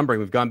the numbering.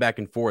 We've gone back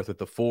and forth with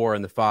the 4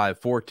 and the 5.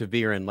 4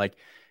 ta'veren. Like,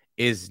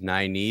 is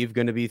Nynaeve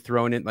going to be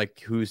thrown in?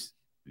 Like,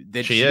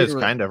 she is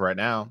kind of right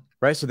now,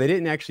 right? So they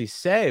didn't actually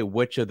say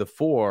which of the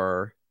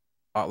 4.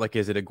 Like,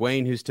 is it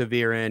Egwene who's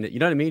ta'veren? You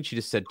know what I mean? She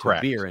just said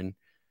ta'veren.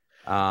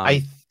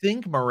 I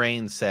think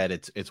Moraine said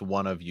it's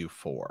one of you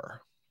 4.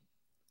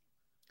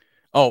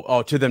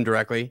 Oh, to them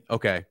directly.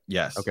 Okay.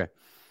 Yes. Okay.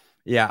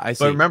 Yeah, I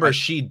see. But remember,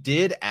 she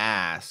did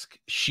ask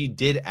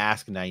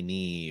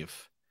Nynaeve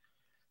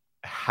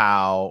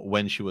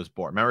when she was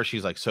born. Remember,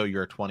 she's like, "So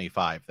you're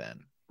 25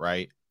 then,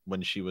 right?"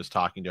 When she was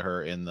talking to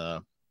her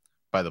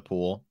by the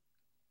pool.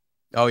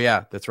 Oh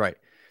yeah, that's right.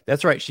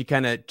 That's right. She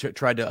kind of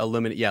tried to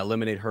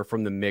eliminate her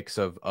from the mix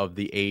of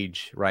the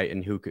age, right?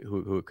 And who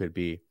it could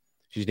be.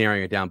 She's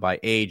narrowing it down by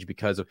age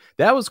because of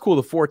that. Was cool.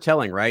 The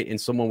foretelling, right? And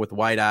someone with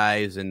white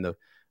eyes and the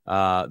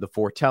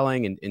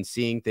foretelling and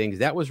seeing things.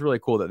 That was really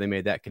cool that they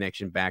made that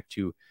connection back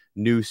to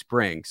New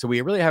Spring. So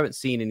we really haven't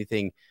seen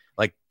anything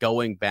like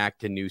going back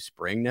to New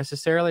Spring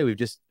necessarily. We've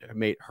just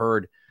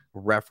heard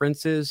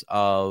references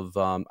of,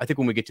 I think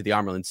when we get to the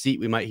Amyrlin Seat,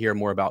 we might hear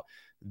more about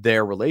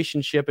their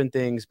relationship and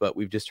things, but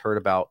we've just heard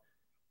about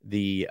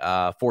the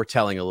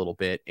foretelling a little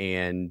bit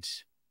and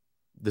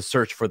the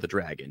search for the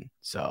dragon.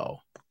 So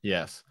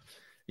yes.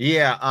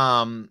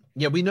 Yeah,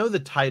 we know the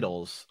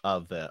titles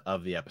of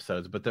the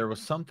episodes, but there was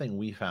something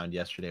we found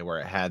yesterday where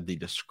it had the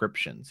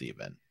descriptions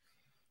even.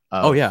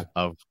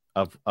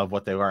 Of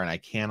what they were, and I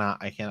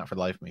cannot for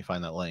the life of me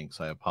find that link,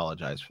 so I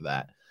apologize for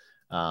that.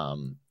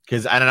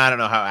 Because I don't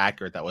know how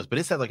accurate that was, but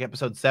it said like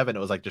episode 7, it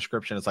was like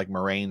description. It's like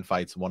Moraine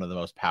fights one of the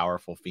most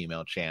powerful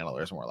female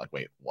channelers, and we're like,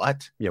 wait,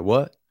 what? Yeah,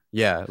 what?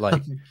 Yeah,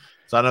 like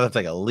so I don't know if that's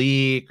like a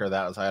leak or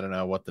that was, I don't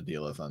know what the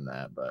deal is on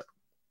that, but.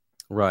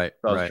 Right.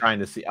 So I was trying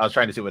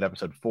to see what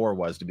episode 4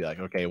 was to be like,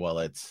 okay, well,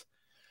 it's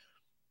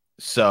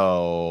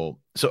so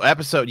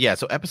episode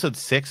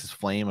 6 is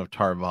Flame of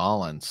Tar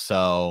Valon.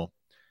 So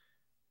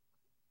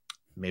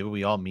maybe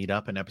we all meet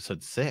up in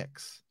episode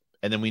 6,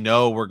 and then we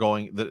know we're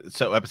going.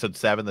 So episode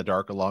 7, The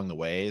Dark Along the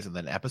Ways, and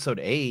then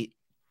episode 8.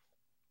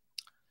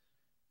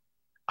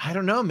 I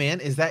don't know,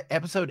 man. Is that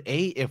episode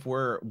 8?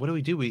 What do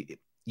we do? It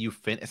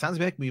sounds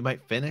like we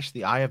might finish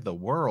the Eye of the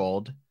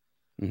World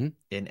in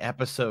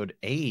episode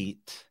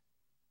 8.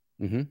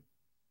 Mm-hmm.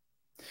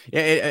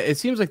 Yeah, it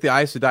seems like the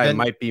Aes Sedai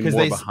might be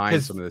more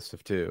behind some of this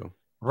stuff too,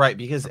 right?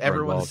 Because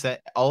everyone said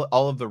all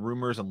of the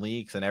rumors and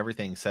leaks and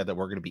everything said that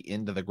we're going to be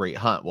into the Great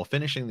Hunt. Well,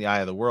 finishing the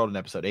Eye of the World in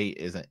episode 8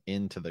 isn't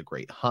into the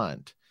Great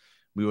Hunt.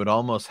 We would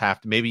almost have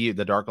to, maybe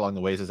the Dark Along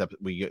the Ways is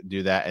we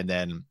do that, and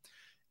then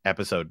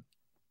episode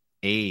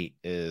 8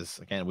 is,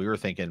 again, we were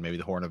thinking maybe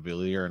the Horn of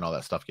Valere and all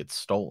that stuff gets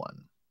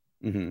stolen,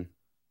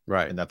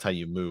 right? And that's how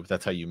you move.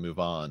 That's how you move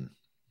on.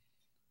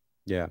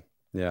 Yeah,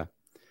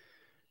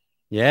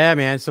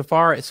 man. So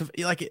far, it's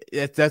like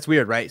that's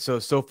weird, right? So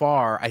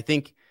far, I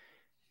think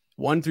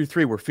 1 through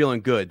 3, we're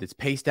feeling good. It's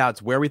paced out.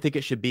 It's where we think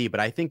it should be. But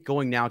I think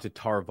going now to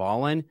Tar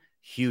Valon,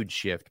 huge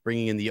shift.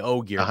 Bringing in the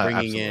Ogier,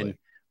 bringing in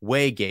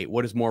Waygate.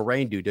 What does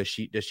Moiraine do? Does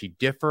she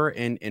differ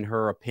in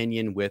her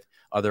opinion with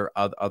other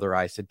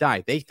Aes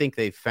Sedai? They think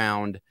they've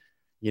found,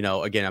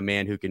 again, a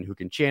man who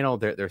can channel.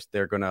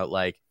 They're gonna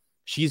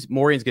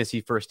Moiraine's gonna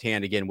see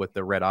firsthand again what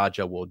the Red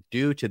Ajah will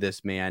do to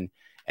this man,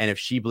 and if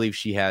she believes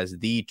she has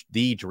the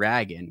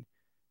dragon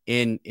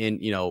in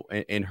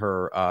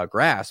her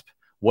grasp,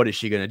 what is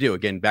she going to do?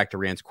 Again, back to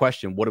Rand's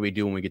question, what do we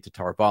do when we get to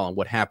Tar Valon?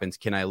 What happens?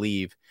 Can I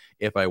leave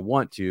if I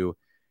want to?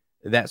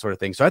 That sort of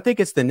thing. So I think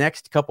it's the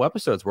next couple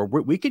episodes where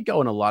we could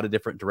go in a lot of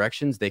different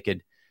directions. They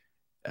could,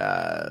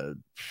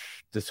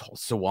 this whole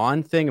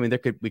Siuan thing. I mean,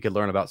 we could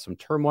learn about some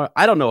turmoil.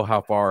 I don't know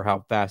how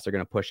fast they're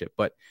going to push it,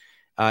 but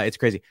it's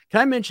crazy. Can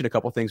I mention a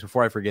couple things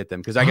before I forget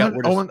them? Because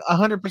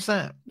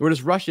 100%. We're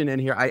just rushing in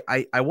here.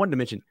 I wanted to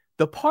mention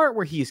the part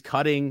where he's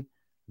cutting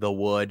the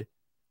wood.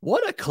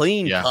 What a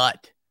clean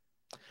cut.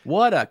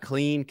 What a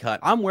clean cut.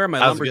 I'm wearing my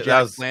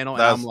lumberjack flannel,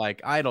 and I'm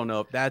like, I don't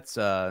know if that's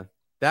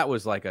that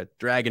was like a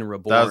Dragon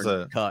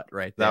Reborn cut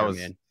right there,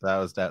 man. That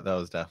was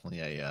definitely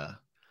a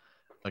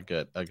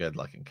good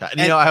looking cut.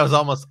 And, I was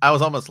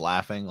almost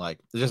laughing, like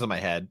just in my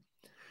head,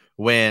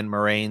 when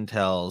Moiraine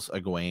tells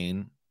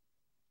Egwene,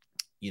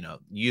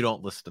 you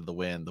don't listen to the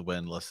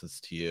wind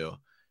listens to you.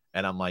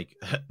 And I'm like,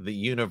 the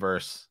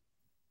universe,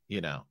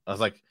 I was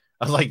like,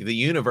 the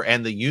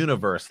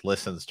universe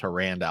listens to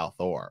Rand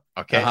al'Thor.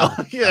 Okay.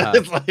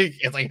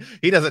 It's like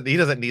he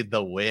doesn't need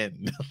the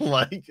wind.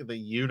 Like the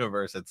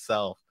universe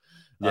itself,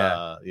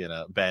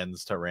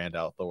 bends to Rand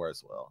al'Thor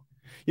as well.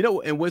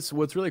 And what's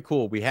really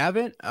cool, we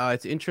haven't,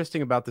 it's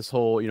interesting about this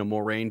whole,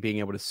 Moiraine being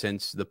able to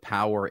sense the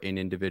power in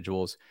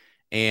individuals,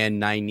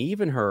 and Nynaeve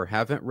and her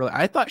haven't really.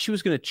 I thought she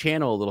was going to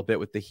channel a little bit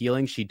with the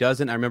healing. She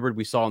doesn't. I remember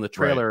we saw in the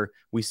trailer,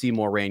 we see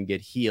Moiraine get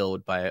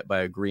healed by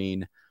a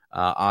green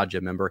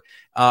Ajah member.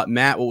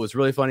 Matt, what was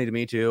really funny to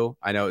me too,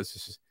 I know it's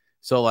just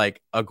so like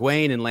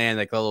Egwene and Lan,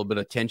 like a little bit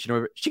of tension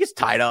over. She gets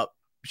tied up.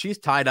 She's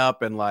tied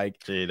up, and like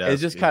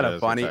it's just kind of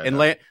funny. And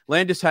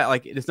Lan just had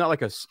like, it's not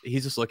like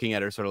he's just looking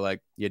at her sort of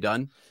like, you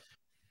done?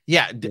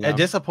 Yeah, a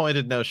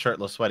disappointed, no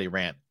shirtless, sweaty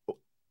Rand.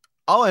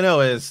 All I know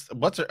is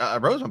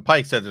Rosamund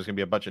Pike said there's gonna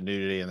be a bunch of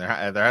nudity, and there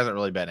hasn't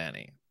really been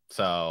any.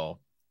 So,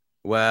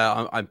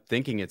 well, I'm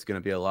thinking it's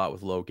gonna be a lot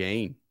with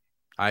Logain.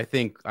 I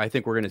think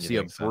we're gonna see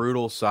a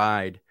brutal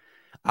side.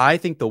 I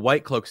think the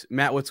White Cloaks,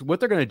 Matt, what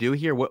they're going to do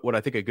here, what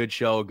I think a good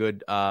show,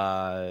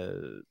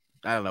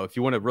 I don't know, if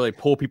you want to really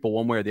pull people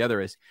one way or the other,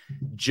 is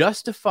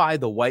justify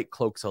the White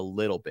Cloaks a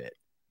little bit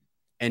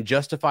and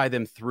justify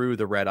them through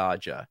the Red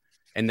Ajah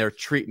and their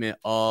treatment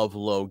of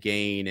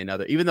Logain and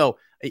other, even though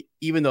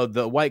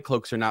the White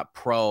Cloaks are not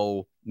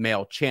pro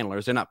male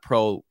channelers, they're not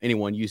pro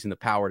anyone using the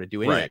power to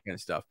do any of that kind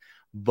of stuff.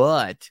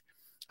 But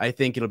I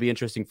think it'll be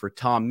interesting for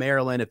Tom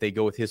Maryland if they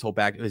go with his whole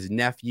his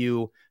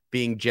nephew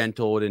being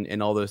gentled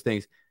and all those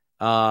things.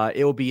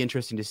 It will be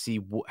interesting to see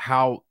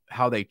how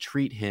they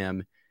treat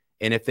him,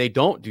 and if they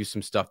don't do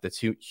some stuff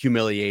that's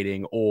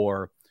humiliating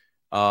or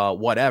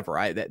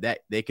whatever, that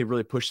they could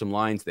really push some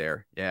lines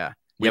there. Yeah,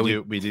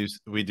 we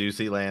do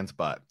see Lan's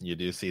butt. You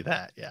do see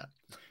that, yeah.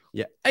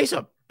 He's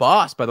a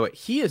boss, by the way.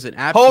 He is an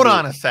absolute. Hold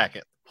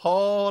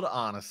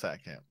on a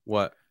second.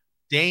 What?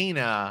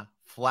 Dana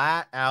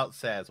flat out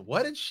says,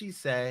 what did she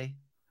say?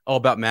 Oh,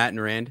 about Matt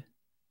and Rand.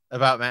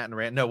 About Matt and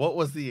Rand. No, what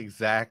was the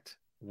exact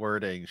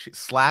wording?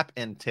 Slap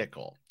and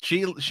tickle.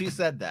 She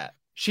said that.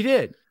 She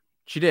did.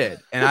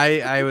 And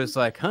I was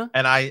like, huh?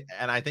 And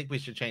I think we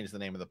should change the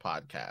name of the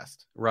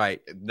podcast.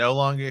 Right. No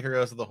longer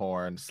Heroes of the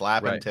Horn.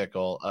 Slap and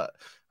tickle.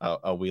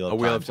 A Wheel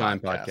of Time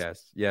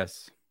podcast.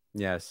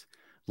 Yes.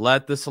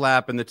 Let the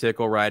slap and the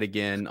tickle ride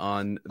again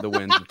on the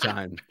Winds of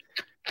Time.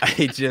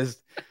 I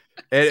just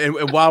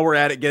and while we're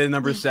at it, getting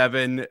number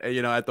 7,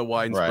 at the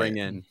Wine Spring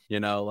Inn,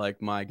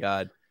 like, my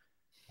God.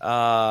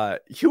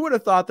 You would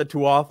have thought the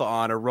Tuatha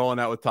are rolling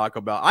out with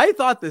Taco Bell. I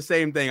thought the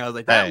same thing. I was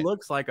like, that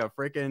looks like a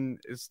freaking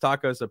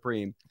Taco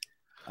Supreme.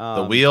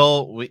 The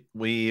wheel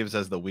weaves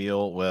as the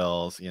wheel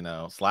wills,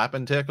 slap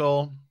and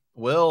tickle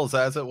wills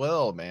as it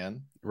will,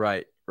 man.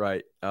 Right.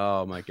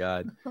 Oh my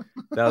God.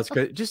 That was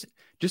great. Just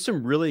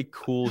some really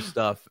cool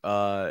stuff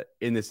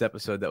in this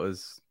episode that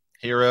was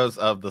Heroes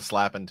of the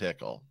Slap and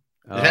Tickle.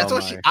 That's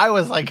what I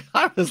was like,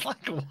 what? I was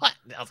like,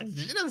 did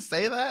you just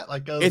say that?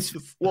 Like,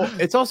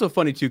 it's also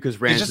funny too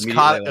because Rand's just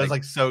caught. It was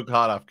like so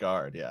caught off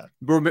guard. Yeah,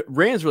 but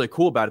Rand's really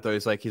cool about it though.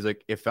 He's like,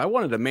 if I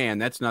wanted a man,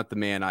 that's not the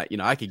man.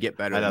 I could get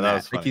better. Than that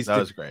was funny. That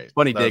was great.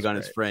 Funny dig on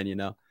his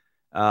friend,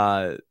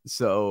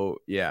 So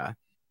yeah,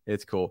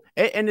 it's cool,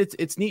 and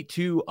it's neat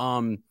too.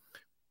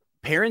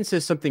 Perrin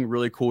says something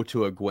really cool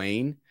to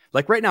Egwene.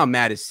 Like right now,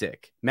 Matt is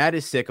sick. Matt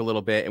is sick a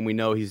little bit, and we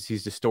know he's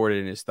distorted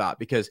in his thought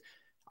because.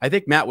 I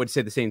think Matt would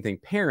say the same thing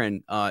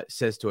Perrin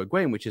says to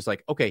Egwene, which is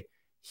like, okay,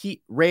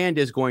 Rand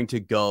is going to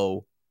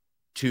go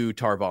to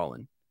Tar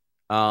Valon.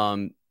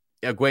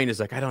 Egwene is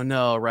like, I don't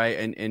know, right?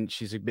 And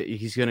she's like,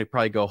 he's gonna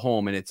probably go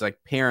home, and it's like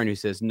Perrin who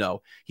says,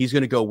 no, he's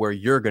gonna go where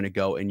you're gonna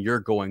go, and you're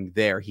going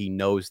there. He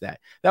knows that.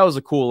 That was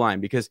a cool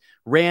line because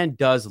Rand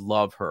does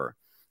love her,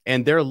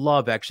 and their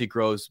love actually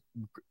grows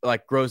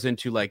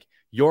into like,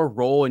 your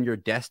role and your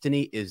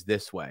destiny is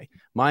this way,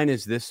 mine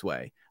is this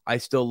way. I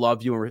still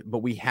love you, but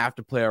we have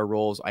to play our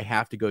roles. I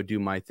have to go do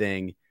my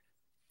thing,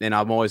 and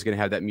I'm always gonna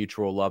have that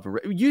mutual love.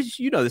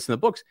 You know this in the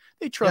books.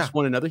 They trust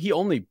one another. He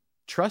only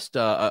trust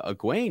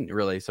Egwene,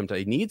 really. Sometimes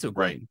he needs Egwene.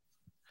 Right.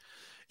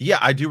 Yeah,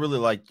 I do really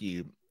like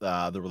the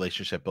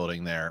relationship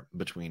building there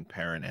between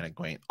Perrin and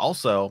Egwene.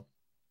 Also,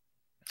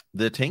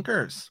 the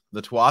Tinkers,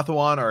 the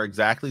Tuatha'an, are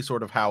exactly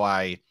sort of how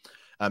I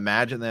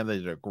imagine them. They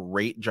did a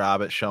great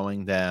job at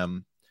showing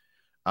them.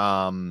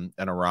 And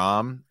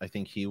Aram, I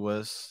think he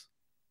was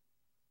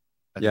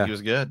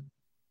good.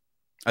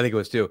 I think it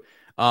was too.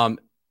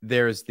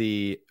 There's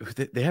they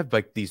have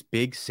like these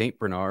big Saint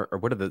Bernard, or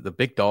what are the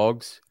big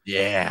dogs?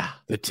 Yeah,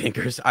 the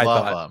Tinkers.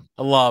 I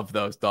love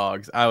those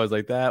dogs. I was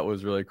like, that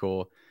was really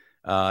cool.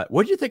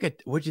 What'd you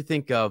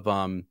think of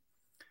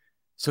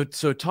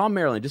so Tom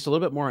Maryland, just a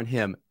little bit more on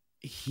him.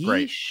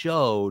 He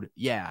showed,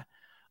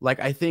 like,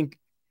 I think,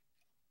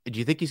 do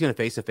you think he's gonna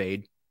face a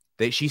Fade?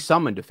 She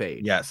summoned a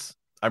Fade. Yes,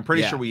 I'm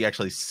pretty sure we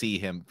actually see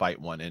him fight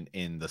one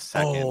in the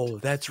second. Oh,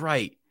 that's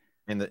right.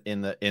 In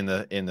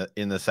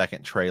the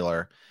second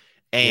trailer.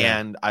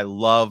 And I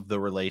love the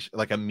relation,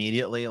 like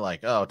immediately, like,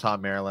 oh,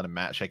 Tom Maryland and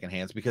Matt shaking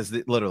hands, because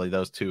literally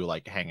those two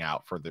like hang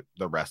out for the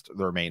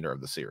remainder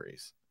of the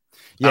series.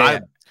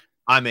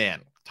 I'm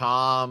in.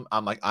 Tom,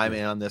 I'm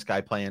in on this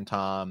guy playing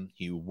Tom.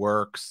 He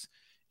works.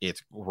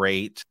 It's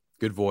great.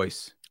 Good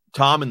voice.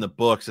 Tom in the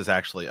books is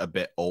actually a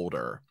bit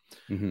older,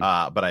 mm-hmm.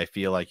 But I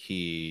feel like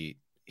he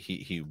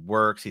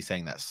works. He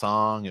sang that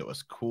song. It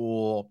was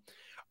cool.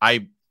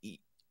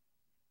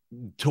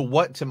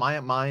 To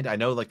my mind, I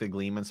know like the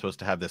Gleeman's supposed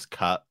to have this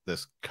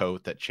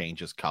coat that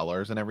changes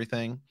colors and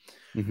everything.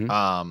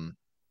 Mm-hmm.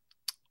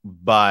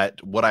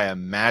 But what I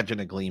imagine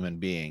a Gleeman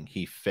being,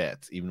 he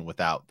fits even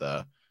without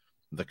the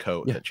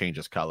coat that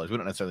changes colors. We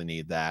don't necessarily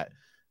need that.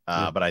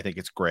 But I think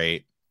it's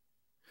great.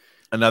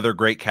 Another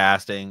great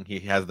casting.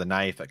 He has the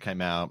knife that came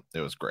out.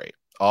 It was great.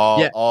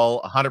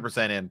 All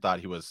 100% in.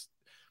 Thought he was.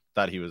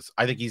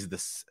 I think he's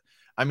this.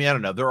 I mean, I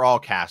don't know. They're all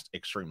cast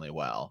extremely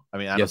well. I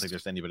mean, I don't think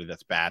there's anybody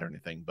that's bad or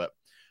anything. But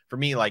for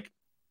me, like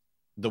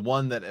the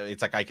one that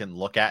it's like I can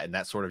look at and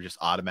that sort of just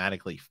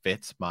automatically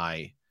fits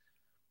my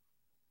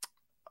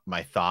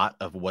thought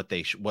of what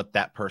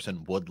that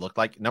person would look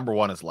like. Number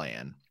one is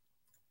Lan.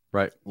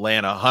 Right.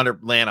 Lan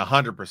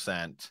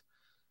 100%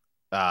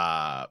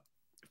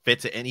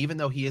 fits it. And even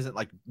though he isn't,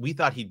 like, we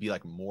thought he'd be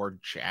like more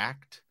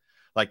jacked.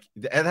 Like,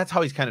 and that's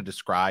how he's kind of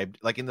described.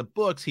 Like in the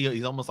books,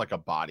 he's almost like a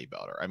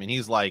bodybuilder. I mean,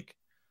 he's like,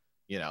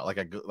 you know, like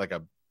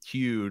a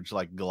huge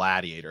like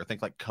gladiator.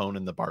 Think like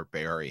Conan the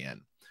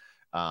Barbarian.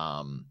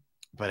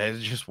 But it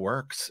just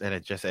works, and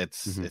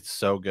it's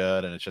so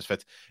good, and it just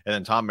fits. And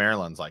then Tom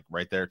Maryland's like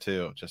right there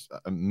too, just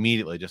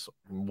immediately just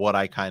what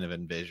I kind of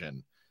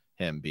envision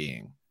him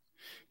being.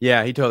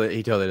 Yeah, he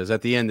totally does.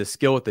 At the end, the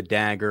skill with the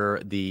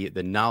dagger, the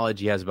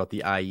knowledge he has about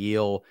the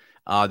Aiel,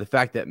 the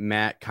fact that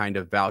Matt kind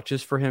of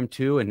vouches for him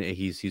too, and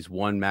he's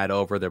won Matt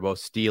over. They're both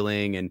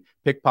stealing and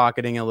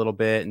pickpocketing a little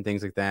bit and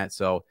things like that.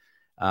 So,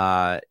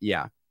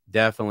 yeah,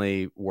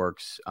 definitely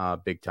works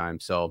big time.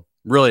 So,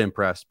 really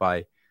impressed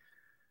by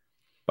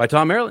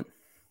Tom Maryland.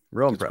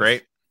 Real impressed. It's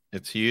great.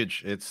 It's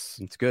huge.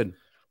 It's good.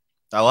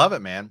 I love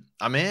it, man.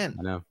 I'm in.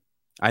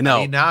 I know.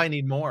 I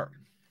need more.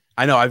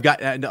 I know. I've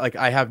got like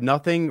I have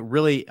nothing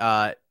really,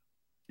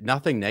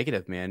 nothing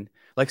negative, man.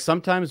 Like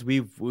sometimes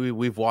we've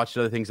watched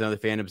other things in other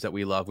fandoms that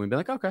we love. We've been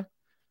like, okay,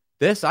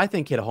 this I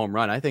think hit a home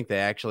run. I think they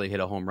actually hit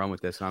a home run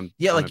with this. I'm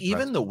like impressed.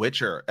 Even The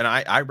Witcher, and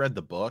I read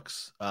the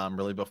books,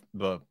 and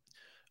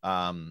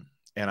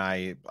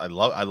I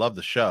love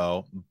the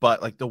show,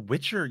 but like The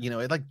Witcher, you know,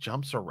 it like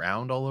jumps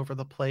around all over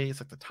the place.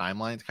 Like the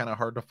timeline's kind of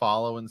hard to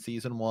follow in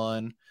season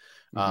 1.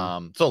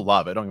 Still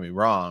love it, don't get me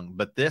wrong,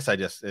 but this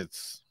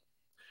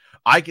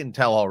I can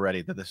tell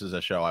already that this is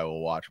a show I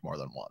will watch more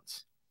than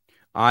once.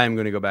 I am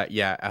going to go back.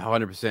 Yeah,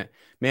 100%.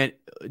 Man,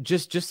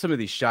 just some of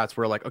these shots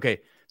where like, okay,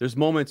 there's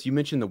moments, you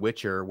mentioned The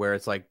Witcher, where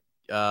it's like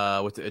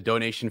with a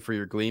donation for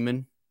your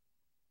Gleeman,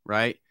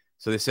 right?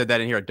 So they said that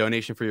in here, a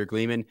donation for your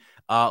Gleeman.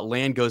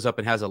 Lan goes up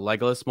and has a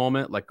Legolas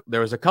moment. Like there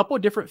was a couple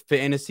of different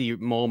fantasy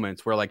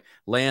moments where like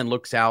Lan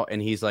looks out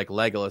and he's like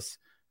Legolas,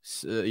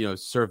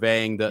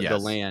 surveying the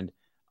land.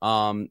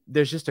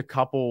 There's just a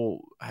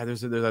couple.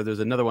 There's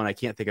another one I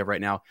can't think of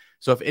right now.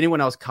 So if anyone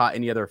else caught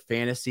any other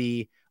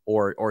fantasy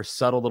or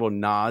subtle little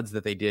nods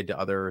that they did to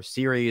other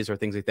series or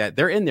things like that,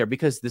 they're in there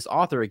because this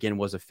author again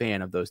was a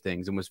fan of those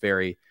things and was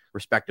very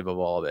respectful of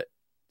all of it.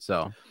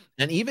 So,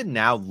 and even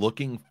now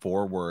looking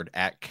forward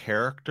at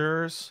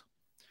characters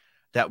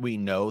that we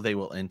know they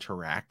will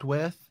interact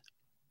with.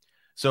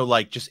 So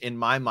like just in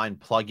my mind,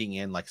 plugging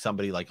in like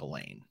somebody like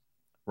Elaine,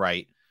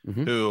 right?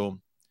 Mm-hmm.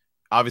 Who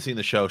obviously in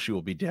the show, she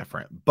will be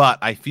different, but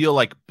I feel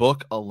like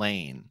book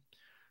Elaine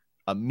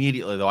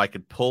immediately though. I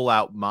could pull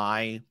out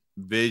my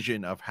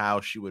vision of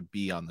how she would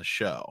be on the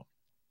show,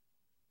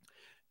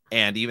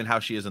 and even how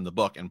she is in the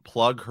book, and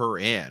plug her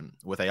in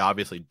with a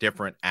obviously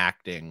different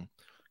acting,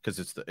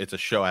 because it's a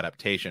show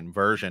adaptation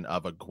version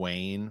of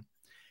Egwene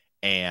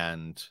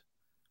and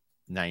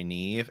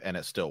Nynaeve, and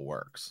it still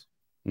works.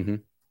 Mm-hmm.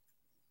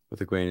 With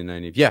Egwene and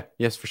Nynaeve. Yeah,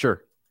 yes, for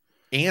sure.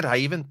 And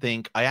I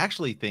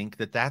actually think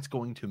that that's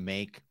going to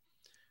make,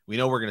 we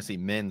know we're going to see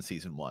Min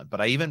season 1, but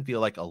I even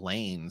feel like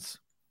Elaine's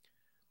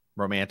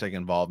romantic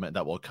involvement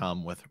that will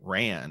come with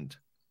Rand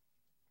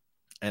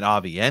and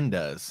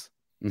Avienda's,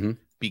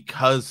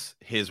 because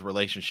his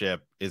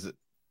relationship is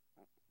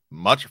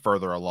much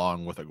further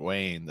along with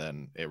Egwene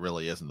than it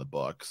really is in the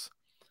books.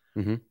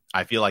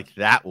 I feel like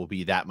that will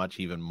be that much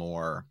even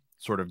more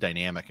sort of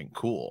dynamic and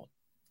cool.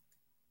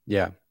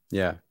 Yeah.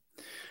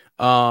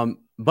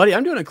 Buddy,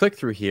 I'm doing a click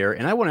through here,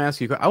 and I want to ask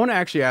you, I want to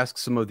actually ask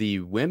some of the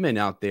women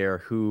out there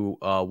who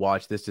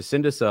watch this to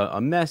send us a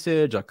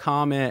message, a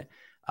comment,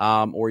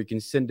 or you can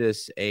send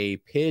us a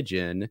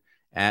pigeon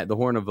at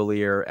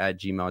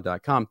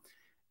thehornofvalir@gmail.com.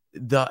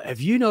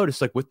 Have you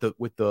noticed, like, with a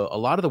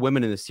lot of the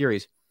women in the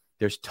series,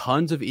 there's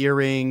tons of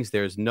earrings,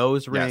 there's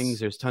nose rings,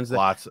 there's tons of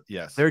lots.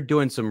 Yes. They're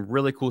doing some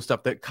really cool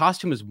stuff. The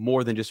costume is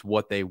more than just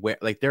what they wear.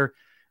 Like, they're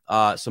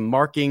some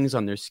markings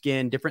on their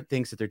skin, different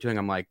things that they're doing.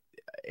 I'm like,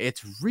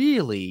 it's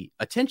really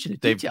attention to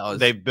detail.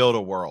 They've built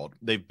a world.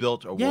 They've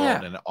built a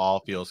world, and it all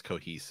feels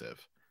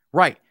cohesive.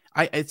 Right.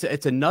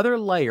 It's another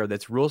layer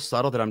that's real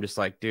subtle that I'm just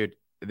like, dude,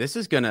 this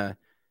is gonna.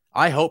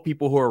 I hope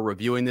people who are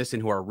reviewing this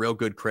and who are real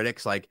good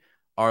critics are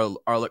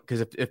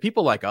because if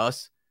people like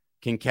us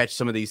can catch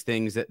some of these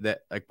things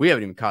that like we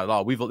haven't even caught at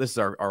all. This is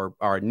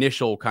our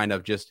initial kind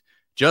of just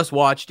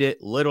watched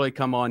it, literally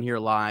come on here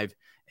live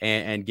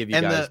and give you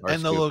guys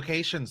the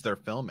locations they're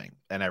filming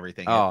and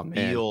everything.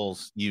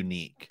 Feels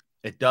unique.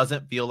 It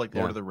doesn't feel like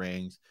Lord of the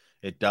Rings.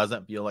 It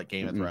doesn't feel like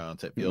Game of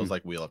Thrones. It feels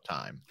like Wheel of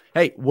Time.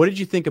 Hey, what did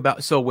you think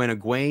about, so when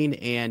Egwene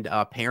and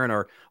Perrin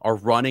are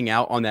running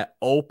out on that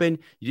open,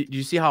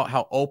 you see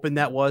how open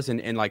that was?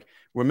 And like,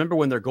 remember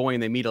when they're going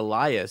and they meet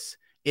Elias,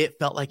 it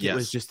felt like it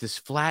was just this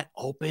flat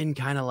open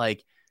kind of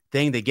like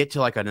thing. They get to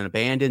like an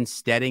abandoned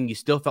steading. You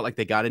still felt like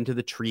they got into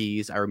the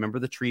trees. I remember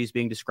the trees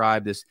being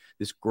described, this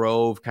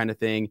grove kind of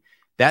thing.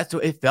 That's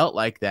what it felt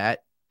like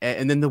that.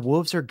 And then the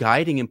wolves are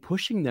guiding and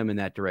pushing them in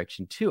that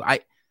direction too.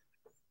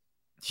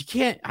 It's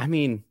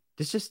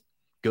just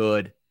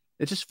good.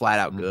 It's just flat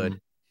out good.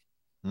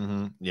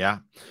 Yeah.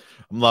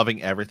 I'm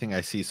loving everything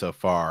I see so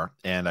far.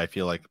 And I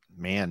feel like,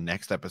 man,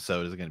 next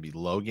episode is going to be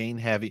Logain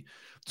heavy.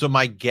 So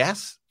my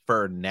guess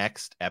for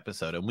next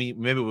episode, and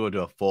maybe we'll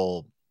do a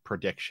full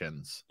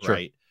predictions,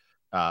 right?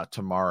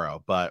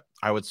 Tomorrow. But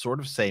I would sort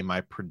of say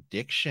my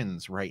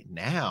predictions right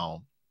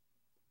now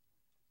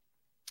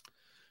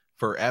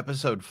for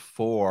episode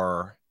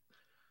 4,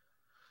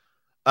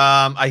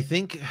 I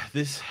think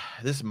this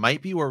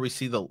might be where we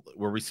see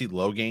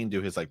Logain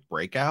do his like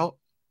breakout,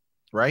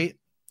 right?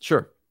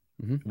 Sure.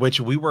 Which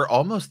we were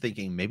almost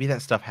thinking maybe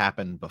that stuff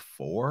happened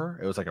before.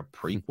 It was like a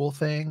prequel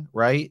thing,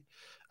 right?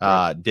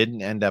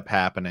 Didn't end up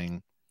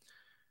happening.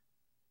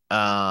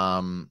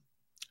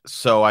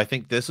 So I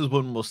think this is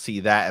when we'll see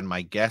that, and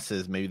my guess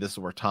is maybe this is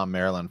where Tom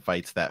Maryland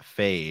fights that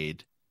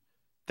Fade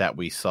that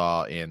we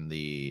saw in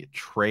the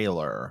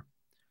trailer.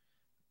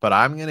 But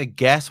I'm going to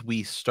guess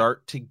we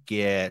start to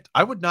get,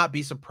 I would not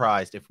be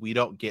surprised if we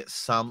don't get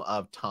some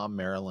of Tom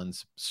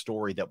Maryland's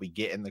story that we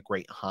get in The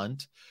Great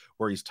Hunt,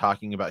 where he's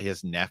talking about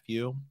his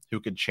nephew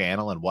who could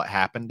channel and what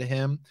happened to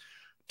him,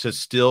 to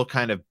still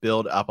kind of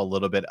build up a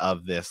little bit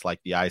of this, like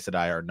the Aes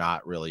Sedai are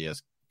not really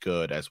as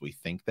good as we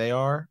think they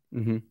are.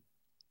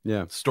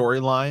 Yeah.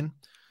 Storyline.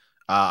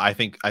 I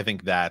think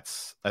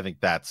that's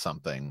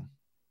something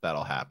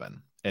that'll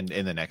happen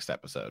in the next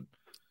episode.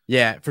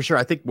 Yeah, for sure.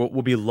 I think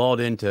we'll be lulled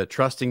into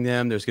trusting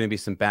them. There's going to be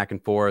some back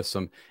and forth,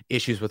 some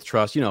issues with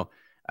trust. You know,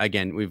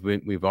 again,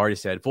 we've already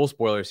said full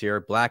spoilers here.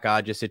 Black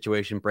Aja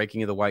situation,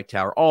 breaking of the White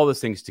Tower, all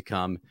those things to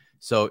come.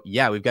 So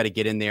yeah, we've got to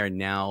get in there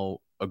now.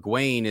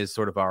 Egwene is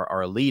sort of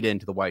our lead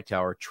into the White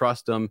Tower.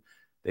 Trust them.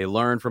 They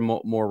learn from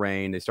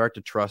Moiraine. They start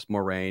to trust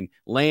Moiraine.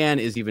 Lan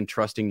is even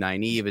trusting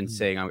Nynaeve and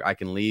saying, "I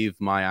can leave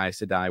my Aes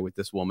Sedai with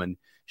this woman.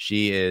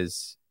 She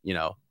is,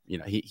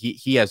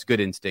 he has good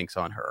instincts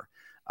on her."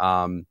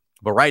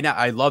 But right now,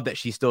 I love that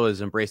she still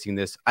is embracing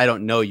this. I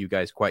don't know you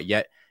guys quite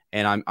yet,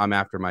 and I'm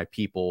after my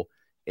people,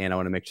 and I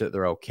want to make sure that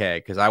they're okay,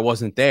 because I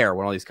wasn't there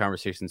when all these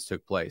conversations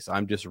took place.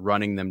 I'm just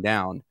running them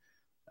down,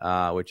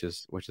 which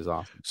is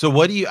awesome. So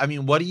what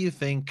do you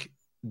think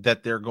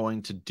that they're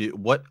going to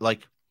do?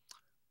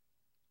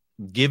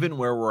 Given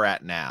where we're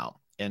at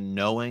now, and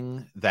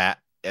knowing that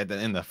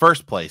in the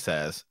first place,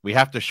 as we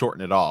have to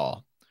shorten it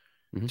all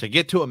to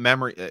get to a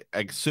memory,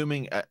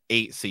 assuming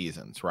 8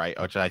 seasons, right?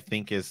 Which I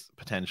think is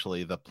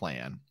potentially the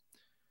plan.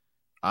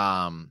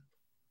 To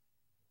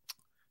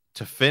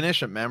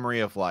finish A Memory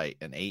of Light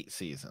in 8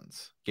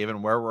 seasons,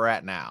 given where we're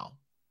at now,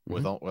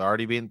 with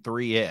already being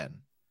 3 in,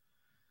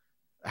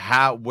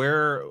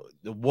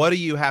 what do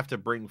you have to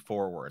bring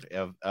forward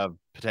of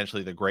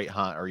potentially the Great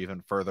Hunt, or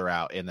even further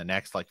out in the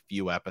next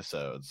few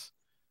episodes?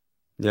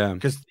 Yeah,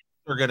 because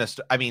are gonna.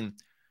 I mean,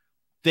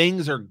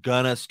 things are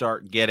gonna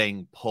start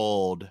getting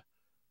pulled.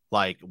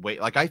 Like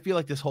I feel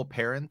like this whole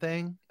Perrin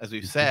thing, as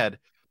we've said,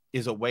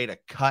 is a way to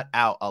cut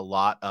out a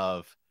lot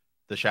of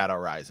the Shadow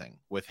Rising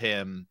with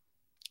him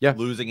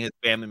losing his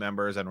family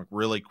members and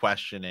really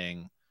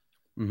questioning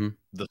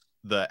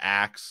the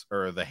axe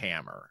or the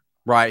hammer.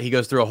 Right. He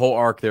goes through a whole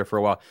arc there for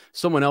a while.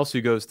 Someone else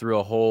who goes through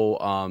a whole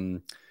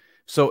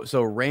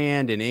so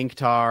Rand and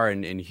Ingtar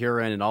and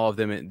Huron and all of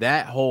them,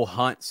 that whole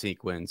hunt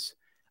sequence,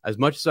 as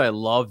much as I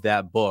love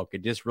that book,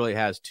 it just really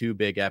has two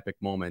big epic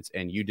moments,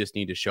 and you just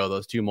need to show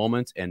those two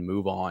moments and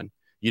move on.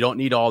 You don't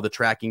need all the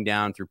tracking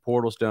down through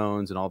portal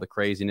stones and all the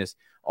craziness,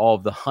 all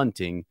of the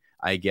hunting.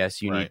 I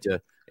guess you need to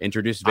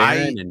introduce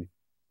Varen and,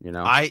 you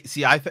know. I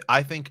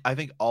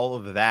think all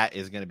of that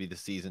is going to be the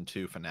season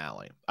 2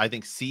 finale. I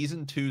think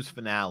season 2's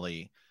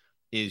finale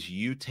is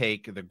you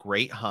take the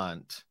Great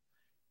Hunt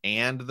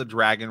and the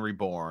Dragon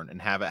Reborn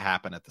and have it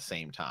happen at the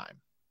same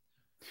time.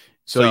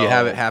 So you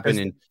have it happen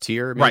in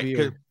Tyr, maybe?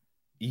 Right.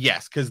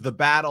 Yes, because the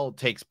battle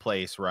takes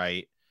place,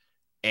 right?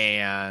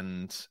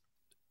 And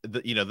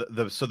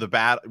the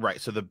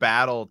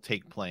battle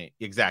take place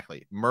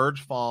exactly.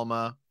 Merge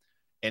Falma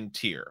and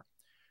Tyr.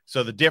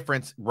 So the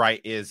difference, right,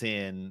 is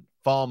in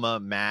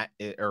Falma,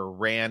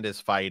 Rand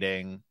is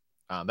fighting.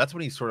 That's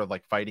when he's sort of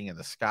like fighting in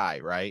the sky,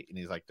 right? And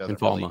he's like,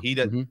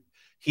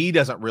 he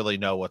doesn't really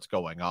know what's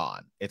going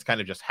on. It's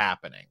kind of just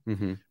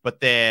happening. But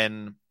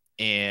then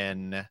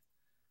in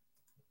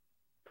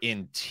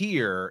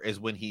Tyr is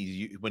when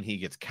he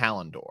gets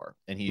Kalandor,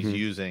 and he's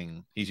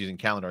using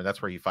Kalandor, and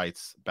that's where he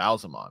fights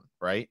Balsamon,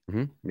 right?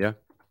 Yeah,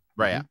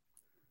 right. Yeah.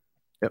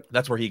 Yep.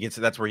 That's where he gets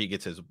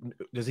his.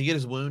 Does he get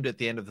his wound at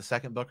the end of the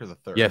second book or the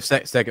third? Yeah,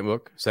 second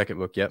book.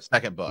 Yep,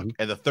 second book,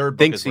 and the third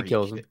book is where he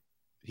kills him.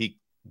 He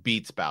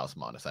beats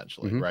Balsamon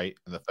essentially, right?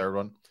 In the third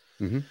one.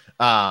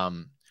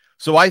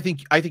 So I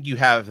think you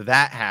have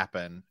that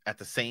happen at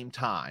the same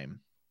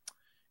time,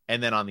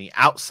 and then on the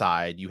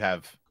outside you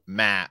have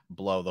Mat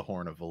blow the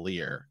horn of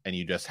Valir, and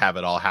you just have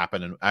it all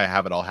happen, and I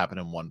have it all happen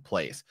in one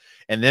place.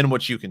 And then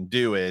what you can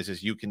do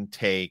is you can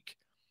take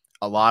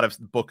a lot of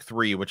book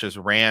 3, which is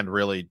Rand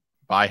really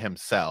by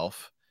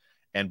himself,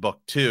 and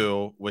book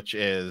 2, which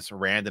is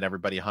Rand and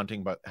everybody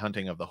hunting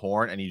of the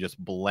horn, and you just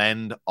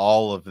blend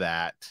all of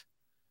that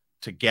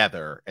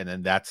together, and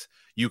then that's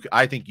you.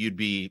 I think you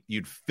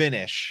could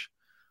finish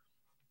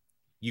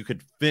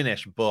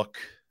book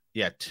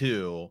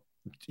 2.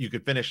 You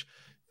could finish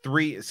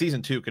 3.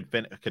 Season 2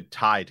 could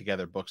tie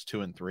together books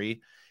 2 and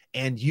 3,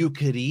 and you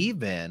could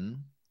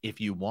even, if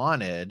you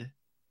wanted,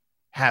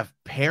 have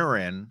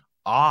Perrin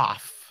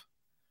off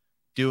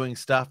doing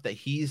stuff that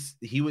he's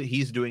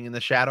doing in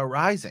the Shadow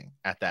Rising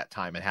at that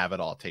time, and have it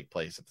all take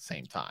place at the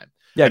same time.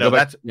 Yeah,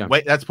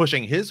 that's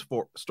pushing his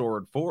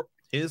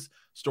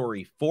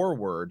story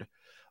forward,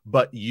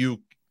 but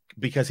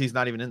because he's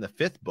not even in the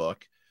 5th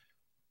book,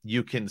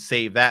 you can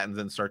save that and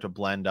then start to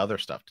blend other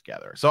stuff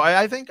together. So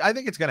I think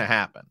it's going to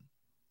happen.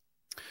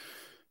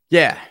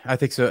 Yeah, I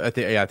think so.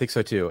 I think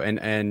so too.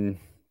 And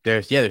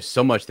there's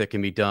so much that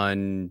can be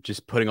done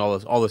just putting all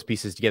those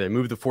pieces together.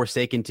 Move the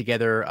Forsaken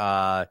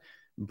together.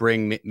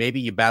 Maybe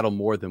you battle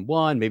more than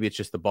one. Maybe it's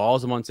just the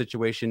Balsamon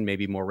situation.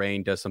 Maybe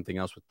Moiraine does something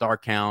else with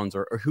Darkhounds,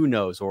 or who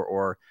knows,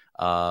 or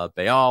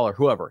Baal or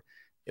whoever.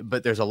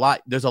 But there's a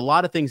lot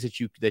of things that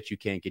you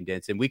can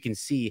condense, and we can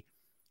see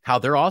how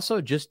they're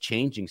also just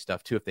changing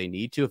stuff too if they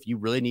need to. If you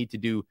really need to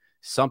do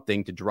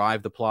something to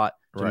drive the plot,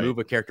 to move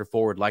a character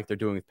forward like they're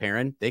doing with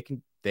Perrin,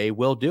 they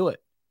will do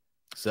it.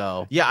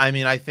 So yeah, I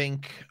mean, I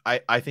think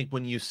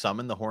when you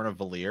summon the Horn of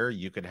Valir,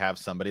 you could have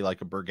somebody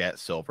like a Birgitte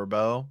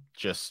Silverbow.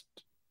 Just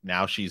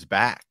now she's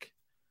back.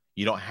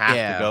 You don't have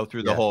to go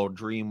through the whole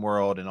dream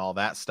world and all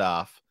that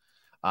stuff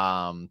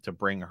to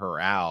bring her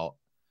out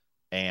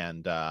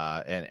and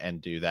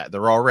do that.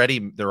 They're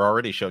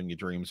already showing you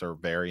dreams are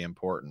very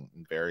important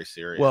and very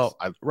serious. Well,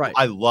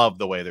 I love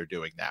the way they're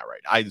doing that.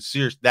 Right.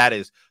 That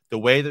is the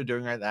way they're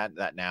doing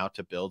that now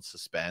to build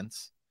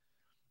suspense.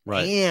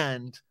 Right.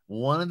 And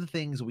one of the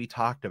things we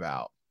talked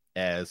about,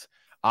 as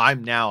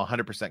I'm now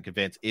 100%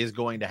 convinced is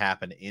going to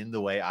happen in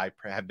the way I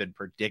have been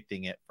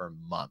predicting it for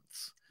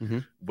months,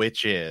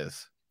 which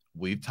is,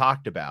 we've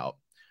talked about,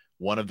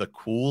 one of the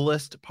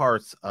coolest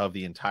parts of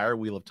the entire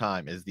Wheel of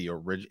Time is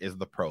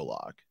the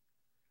prologue.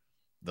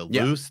 The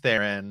Luce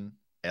Theron,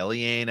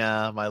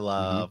 Eliana, my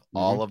love,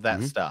 all of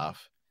that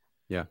stuff.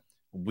 Yeah.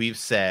 We've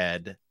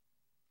said,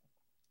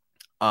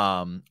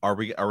 do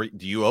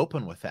you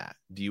open with that?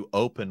 Do you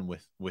open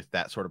with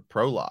that sort of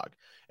prologue?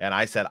 And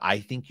I said, I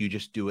think you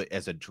just do it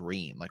as a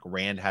dream. Like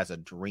Rand has a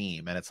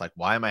dream, and it's like,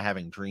 why am I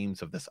having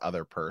dreams of this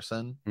other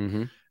person?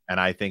 And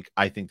I think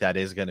that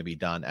is going to be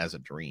done as a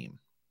dream.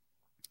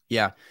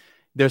 Yeah.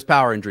 There's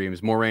power in dreams.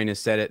 Moiraine has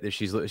said it, that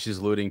she's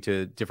alluding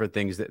to different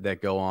things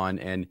that go on.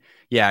 And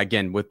yeah,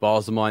 again, with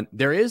Balsamon,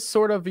 there is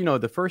sort of,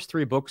 the first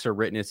 3 books are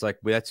written. It's like,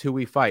 that's who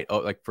we fight. Oh,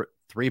 like for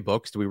 3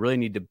 books, do we really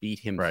need to beat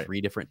him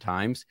 3 different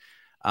times?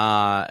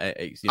 I'll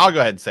go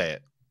ahead and say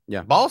it.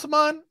 Yeah.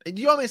 Balsamon,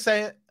 do you want me to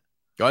say it?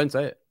 Go ahead and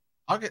say it.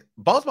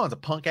 Balsamon's a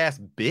punk ass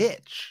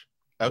bitch.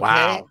 Okay.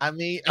 Wow. I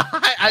mean,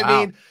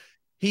 Wow. mean,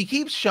 he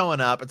keeps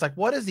showing up. It's like,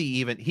 what is he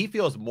even? He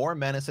feels more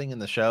menacing in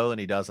the show than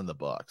he does in the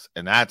books.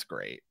 And that's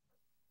great.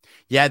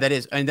 Yeah, that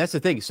is. And that's the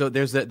thing. So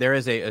there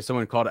is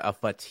someone called a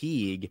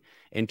fatigue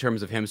in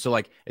terms of him. So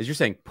like, as you're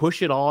saying,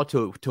 push it all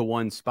to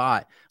one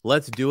spot.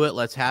 Let's do it.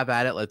 Let's have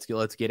at it.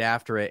 Let's get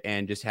after it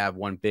and just have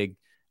one big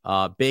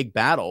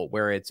battle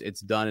where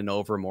it's done and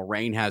over.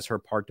 Moiraine has her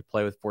part to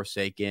play with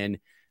Forsaken.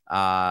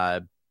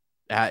 Yeah,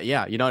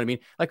 you know what I mean?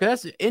 Like,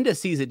 that's end of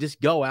season.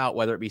 Just go out,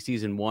 whether it be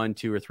season 1,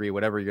 2, or 3,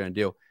 whatever you're going to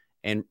do,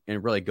 and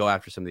really go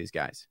after some of these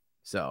guys.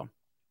 So,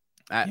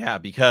 yeah,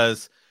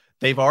 because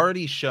they've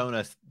already shown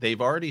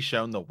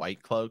the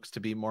White Cloaks to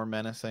be more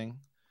menacing.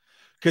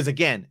 Because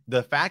again,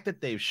 the fact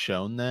that they've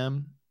shown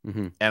them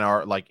and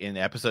are like in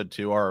episode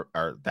 2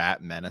 are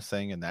that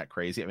menacing and that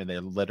crazy. I mean,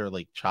 they're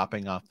literally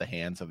chopping off the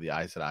hands of the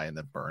Aes Sedai and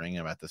then burning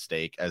them at the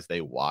stake as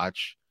they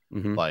watch,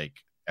 like,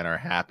 and are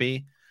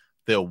happy.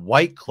 The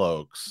White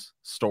Cloaks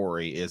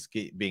story is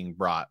being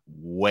brought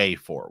way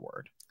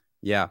forward.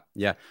 Yeah.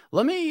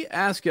 Let me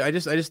ask you. I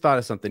just thought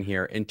of something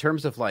here in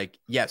terms of like,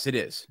 yes, it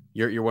is.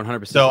 You're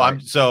 100%. So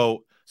right.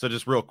 So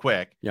just real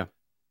quick. Yeah.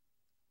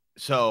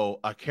 So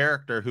a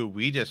character who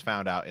we just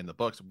found out in the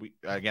books.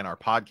 Our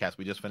podcast.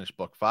 We just finished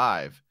book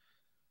 5.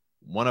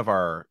 One of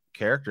our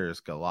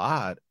characters,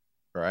 Galad,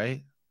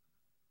 right,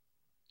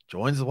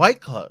 joins the White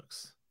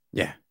Cloaks.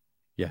 Yeah.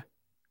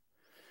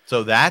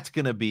 So that's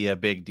going to be a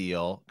big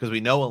deal because we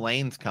know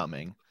Elaine's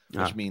coming,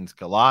 which means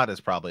Galad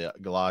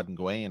and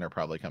Gawain are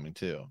probably coming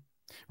too.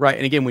 Right.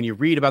 And again, when you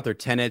read about their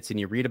tenets and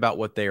you read about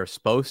what they are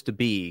supposed to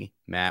be,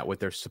 Matt, what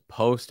they're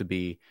supposed to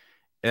be,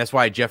 and that's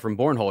why Jeffrey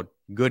Bornhold,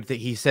 good that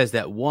he says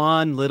that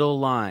one little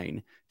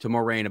line to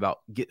Moiraine about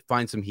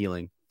find some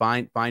healing,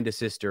 find a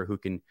sister who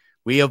can,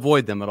 we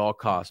avoid them at all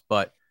costs,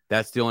 but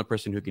that's the only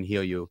person who can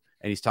heal you.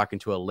 And he's talking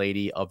to a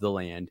lady of the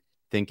land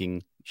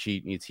thinking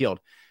she needs healed.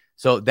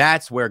 So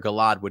that's where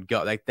Galad would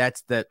go. Like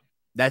that's the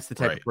type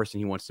of person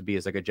he wants to be,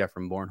 is like a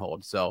Jeffrey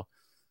Bornhold. So,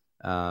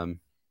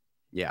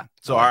 yeah.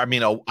 So I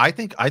mean, I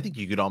think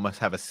you could almost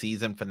have a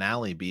season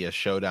finale be a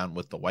showdown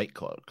with the White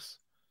Cloaks.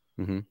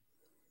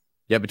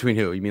 Yeah, between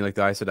who? You mean like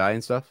the Aes Sedai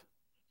and stuff?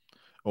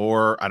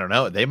 Or I don't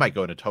know. They might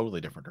go in a totally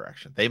different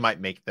direction. They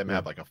might make them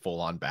have like a full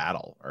on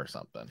battle or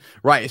something.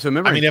 Right. So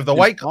remember, if the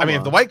White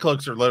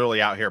Cloaks are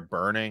literally out here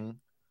burning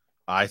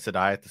Aes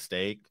Sedai at the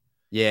stake,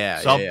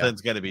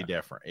 something's going to be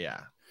different.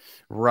 Yeah.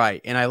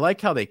 Right. And I like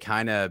how they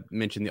kind of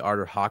mentioned the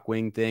Arthur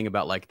Hawkwing thing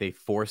about like they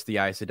force the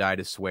Aes Sedai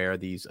to swear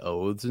these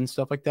oaths and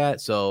stuff like that.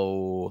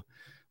 So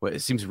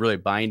it seems really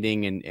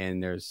binding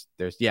and there's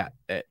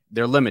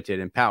they're limited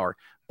in power.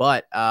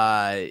 But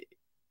I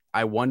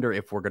wonder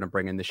if we're going to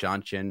bring in the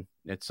Seanchan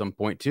at some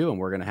point too, and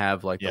we're going to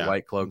have like the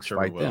White Cloaks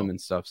fight them and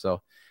stuff.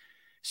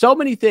 So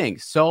many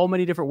things, so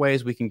many different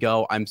ways we can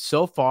go. I'm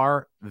so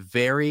far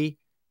very,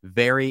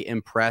 very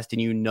impressed.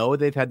 And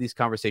they've had these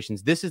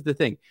conversations. This is the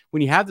thing.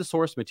 When you have the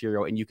source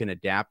material and you can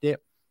adapt it,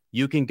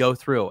 you can go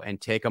through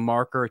and take a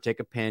marker, take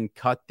a pen,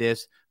 cut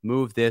this,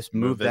 move that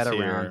around.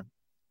 Here.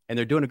 And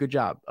they're doing a good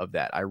job of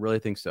that. I really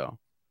think so.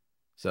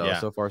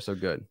 So far, so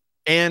good.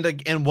 And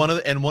one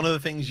of the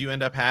things you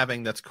end up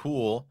having that's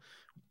cool.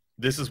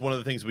 This is one of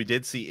the things we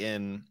did see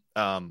in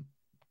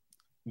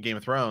Game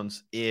of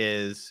Thrones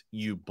is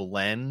you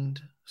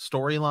blend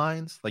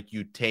storylines. Like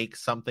you take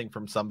something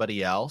from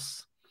somebody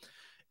else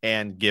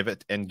and give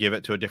it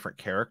to a different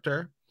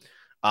character.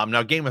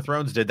 Now Game of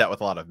Thrones did that with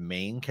a lot of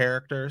main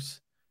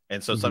characters,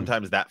 and so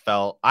sometimes that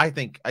felt. I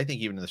think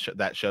even in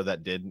that show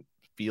that did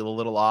feel a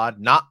little odd.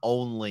 Not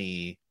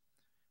only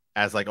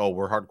as like, oh,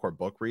 we're hardcore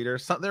book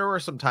readers. There were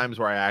some times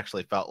where I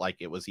actually felt like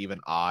it was even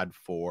odd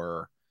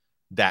for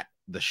the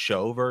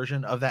show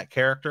version of that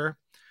character.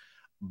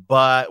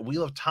 But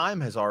Wheel of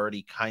Time has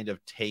already kind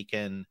of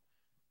taken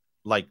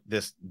like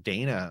this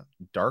Dana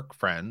dark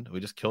friend. We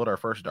just killed our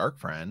first dark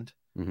friend.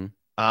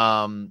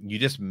 You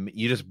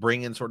just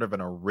bring in sort of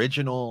an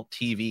original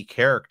TV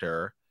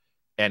character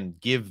and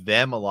give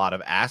them a lot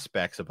of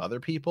aspects of other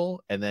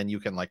people, and then you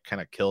can like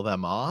kind of kill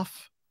them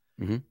off,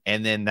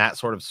 and then that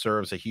sort of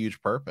serves a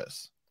huge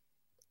purpose.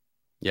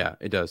 Yeah,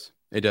 it does.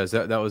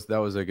 That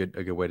was a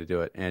good way to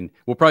do it, and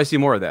we'll probably see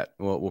more of that.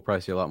 We'll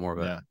probably see a lot more of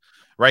it. Yeah.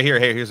 Right here,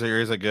 hey,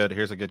 here's a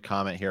good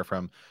comment here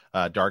from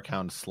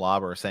Darkhound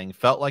Slobber saying,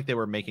 felt like they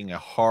were making a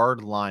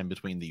hard line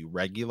between the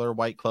regular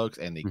White Cloaks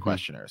and the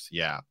questioners.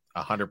 Yeah,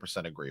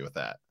 100% agree with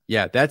that.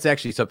 Yeah, that's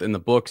actually something in the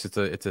books.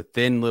 It's a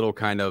thin little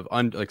kind of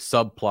like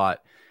subplot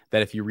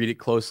that if you read it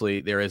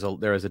closely, there is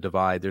a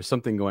divide. There's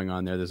something going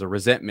on there. There's a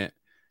resentment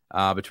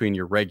between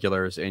your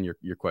regulars and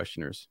your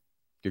questioners.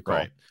 Good call.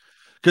 Right.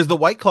 Because the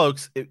White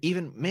Cloaks,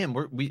 even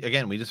we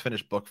just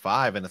finished book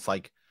 5, and it's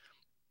like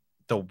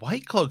the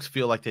White Cloaks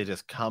feel like they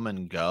just come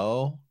and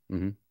go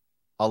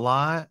a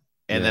lot,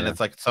 and then it's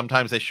like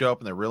sometimes they show up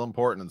and they're real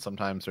important, and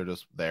sometimes they're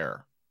just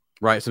there.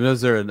 Right. Sometimes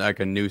they're like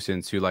a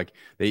nuisance who like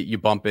you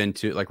bump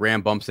into, like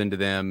Ram bumps into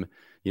them,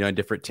 in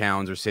different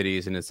towns or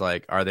cities, and it's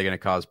like, are they going to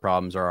cause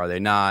problems or are they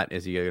not?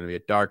 Is he going to be a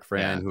dark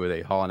friend? Who are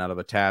they hauling out of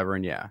a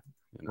tavern? Yeah.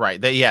 You know?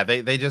 Right.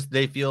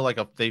 They feel like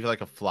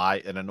a fly,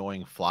 an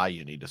annoying fly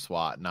you need to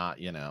swat, not,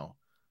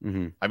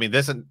 Mm-hmm. I mean,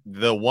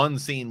 the one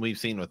scene we've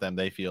seen with them,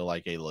 they feel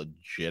like a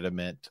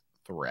legitimate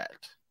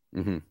threat.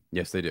 Mm-hmm.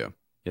 Yes, they do.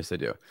 Yes, they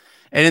do.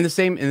 And in the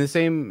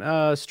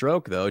same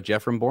stroke, though,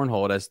 Jeff from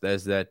Bornhold,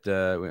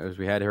 as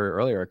we had her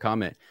earlier, a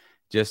comment,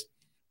 just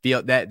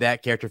feel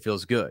that character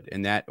feels good,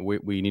 and that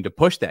we need to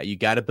push that. You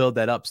got to build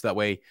that up so that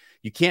way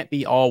you can't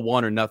be all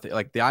one or nothing.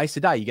 Like the Aes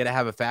Sedai, you got to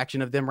have a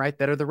faction of them, right?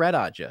 That are the Red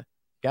Ajah.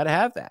 Got to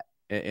have that,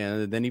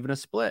 and then even a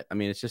split. I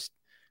mean, it's just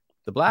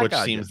the Black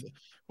Ajah.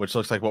 Which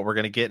looks like what we're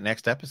going to get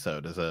next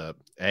episode is the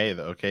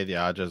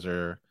Ajahs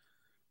are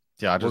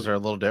a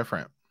little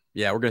different.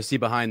 Yeah, we're going to see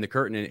behind the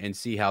curtain and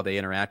see how they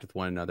interact with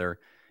one another.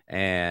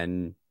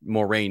 And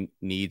Moiraine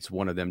needs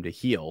one of them to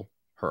heal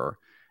her,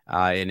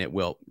 and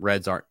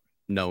Reds aren't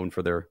known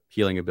for their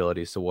healing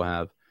abilities, so we'll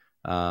have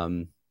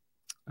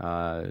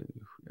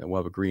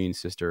a green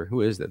sister.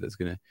 Who is that's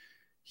going to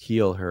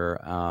heal her?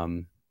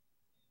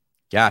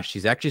 Gosh,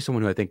 she's actually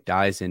someone who I think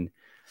dies in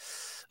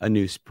A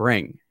New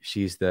Spring.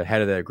 She's the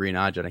head of the Green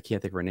Ajah, and I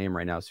can't think of her name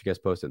right now. So if you guys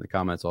post it in the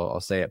comments, I'll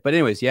say it. But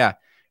anyways, yeah,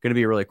 going to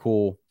be a really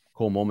cool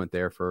moment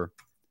there for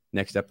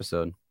next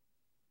episode.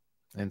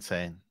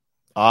 Insane.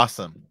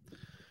 Awesome.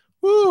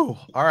 Woo.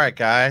 All right,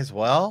 guys.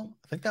 Well,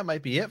 I think that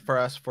might be it for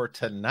us for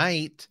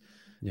tonight.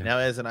 Yeah. Now,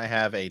 Ez and I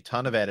have a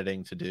ton of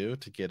editing to do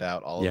to get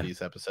out all of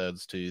these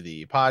episodes to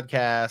the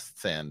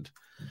podcasts and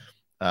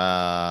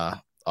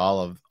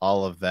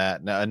all of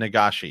that. No,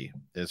 Nagashi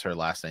is her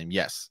last name.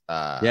 Yes.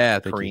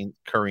 Kareen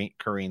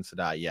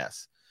Sedai.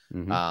 Yes.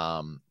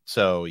 Mm-hmm.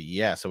 So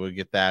we'll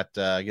get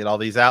get all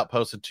these out,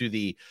 posted to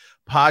the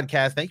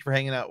podcast. Thank you for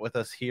hanging out with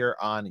us here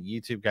on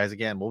YouTube, guys.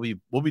 Again, we'll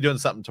be doing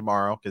something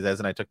tomorrow because Ez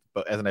and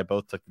I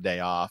both took the day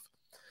off.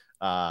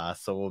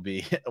 So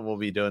we'll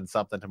be doing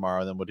something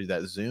tomorrow. Then we'll do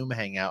that Zoom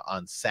hangout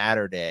on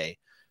Saturday.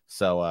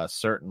 So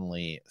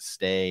certainly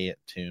stay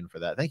tuned for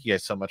that. Thank you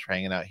guys so much for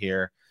hanging out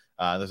here.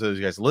 Those of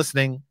you guys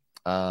listening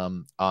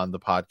on the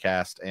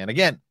podcast. And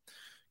again,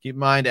 keep in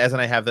mind, Ez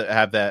and I have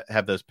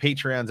those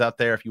Patreons out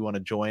there. If you want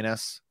to join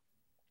us,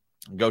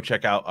 go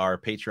check out our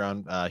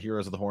Patreon,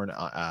 Heroes of the Horn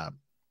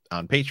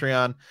on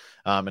Patreon,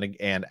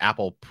 and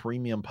Apple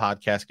Premium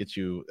Podcast gets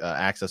you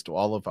access to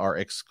all of our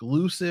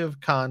exclusive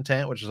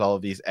content, which is all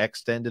of these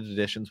extended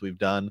editions we've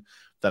done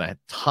a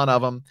ton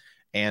of them.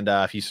 And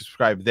if you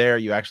subscribe there,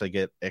 you actually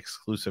get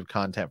exclusive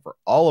content for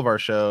all of our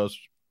shows.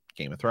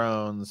 Game of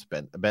Thrones,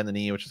 Bend the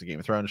Knee, which is a Game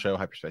of Thrones show,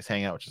 Hyperspace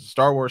Hangout, which is a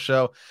Star Wars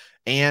show,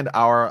 and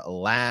our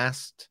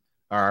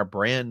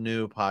brand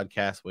new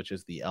podcast, which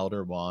is The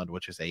Elder Wand,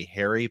 which is a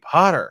Harry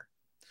Potter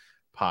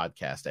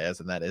podcast,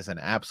 and that is an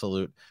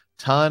absolute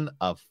ton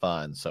of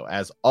fun. So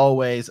as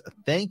always,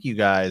 thank you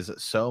guys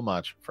so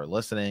much for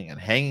listening and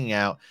hanging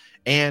out,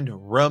 and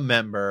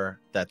remember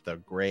that the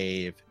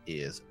grave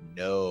is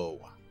no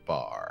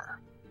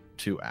bar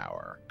to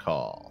our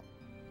call.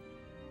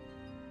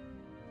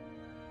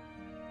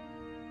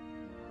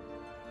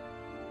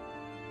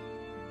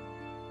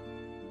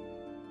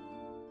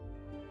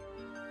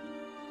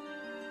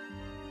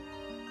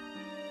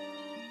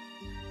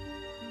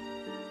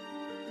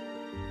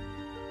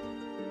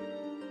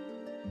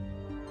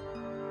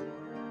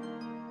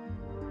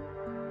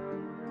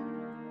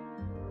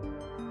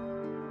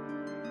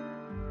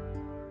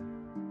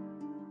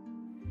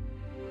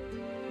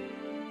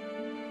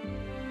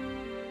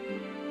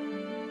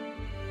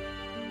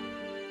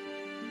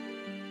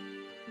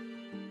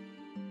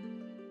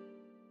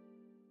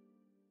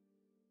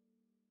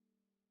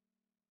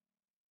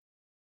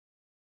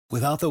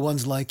 Without the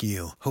ones like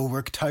you, who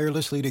work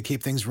tirelessly to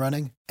keep things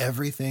running,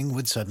 everything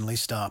would suddenly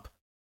stop.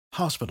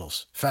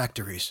 Hospitals,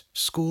 factories,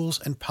 schools,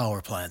 and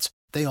power plants,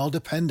 they all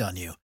depend on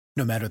you.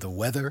 No matter the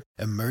weather,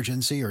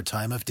 emergency, or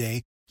time of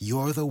day,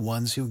 you're the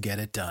ones who get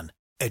it done.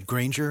 At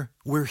Grainger,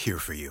 we're here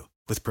for you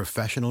with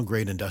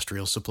professional-grade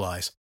industrial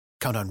supplies.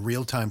 Count on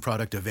real-time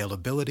product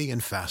availability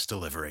and fast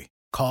delivery.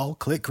 Call,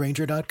 click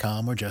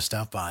Grainger.com, or just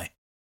stop by.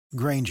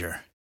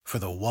 Grainger, for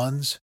the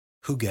ones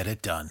who get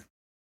it done.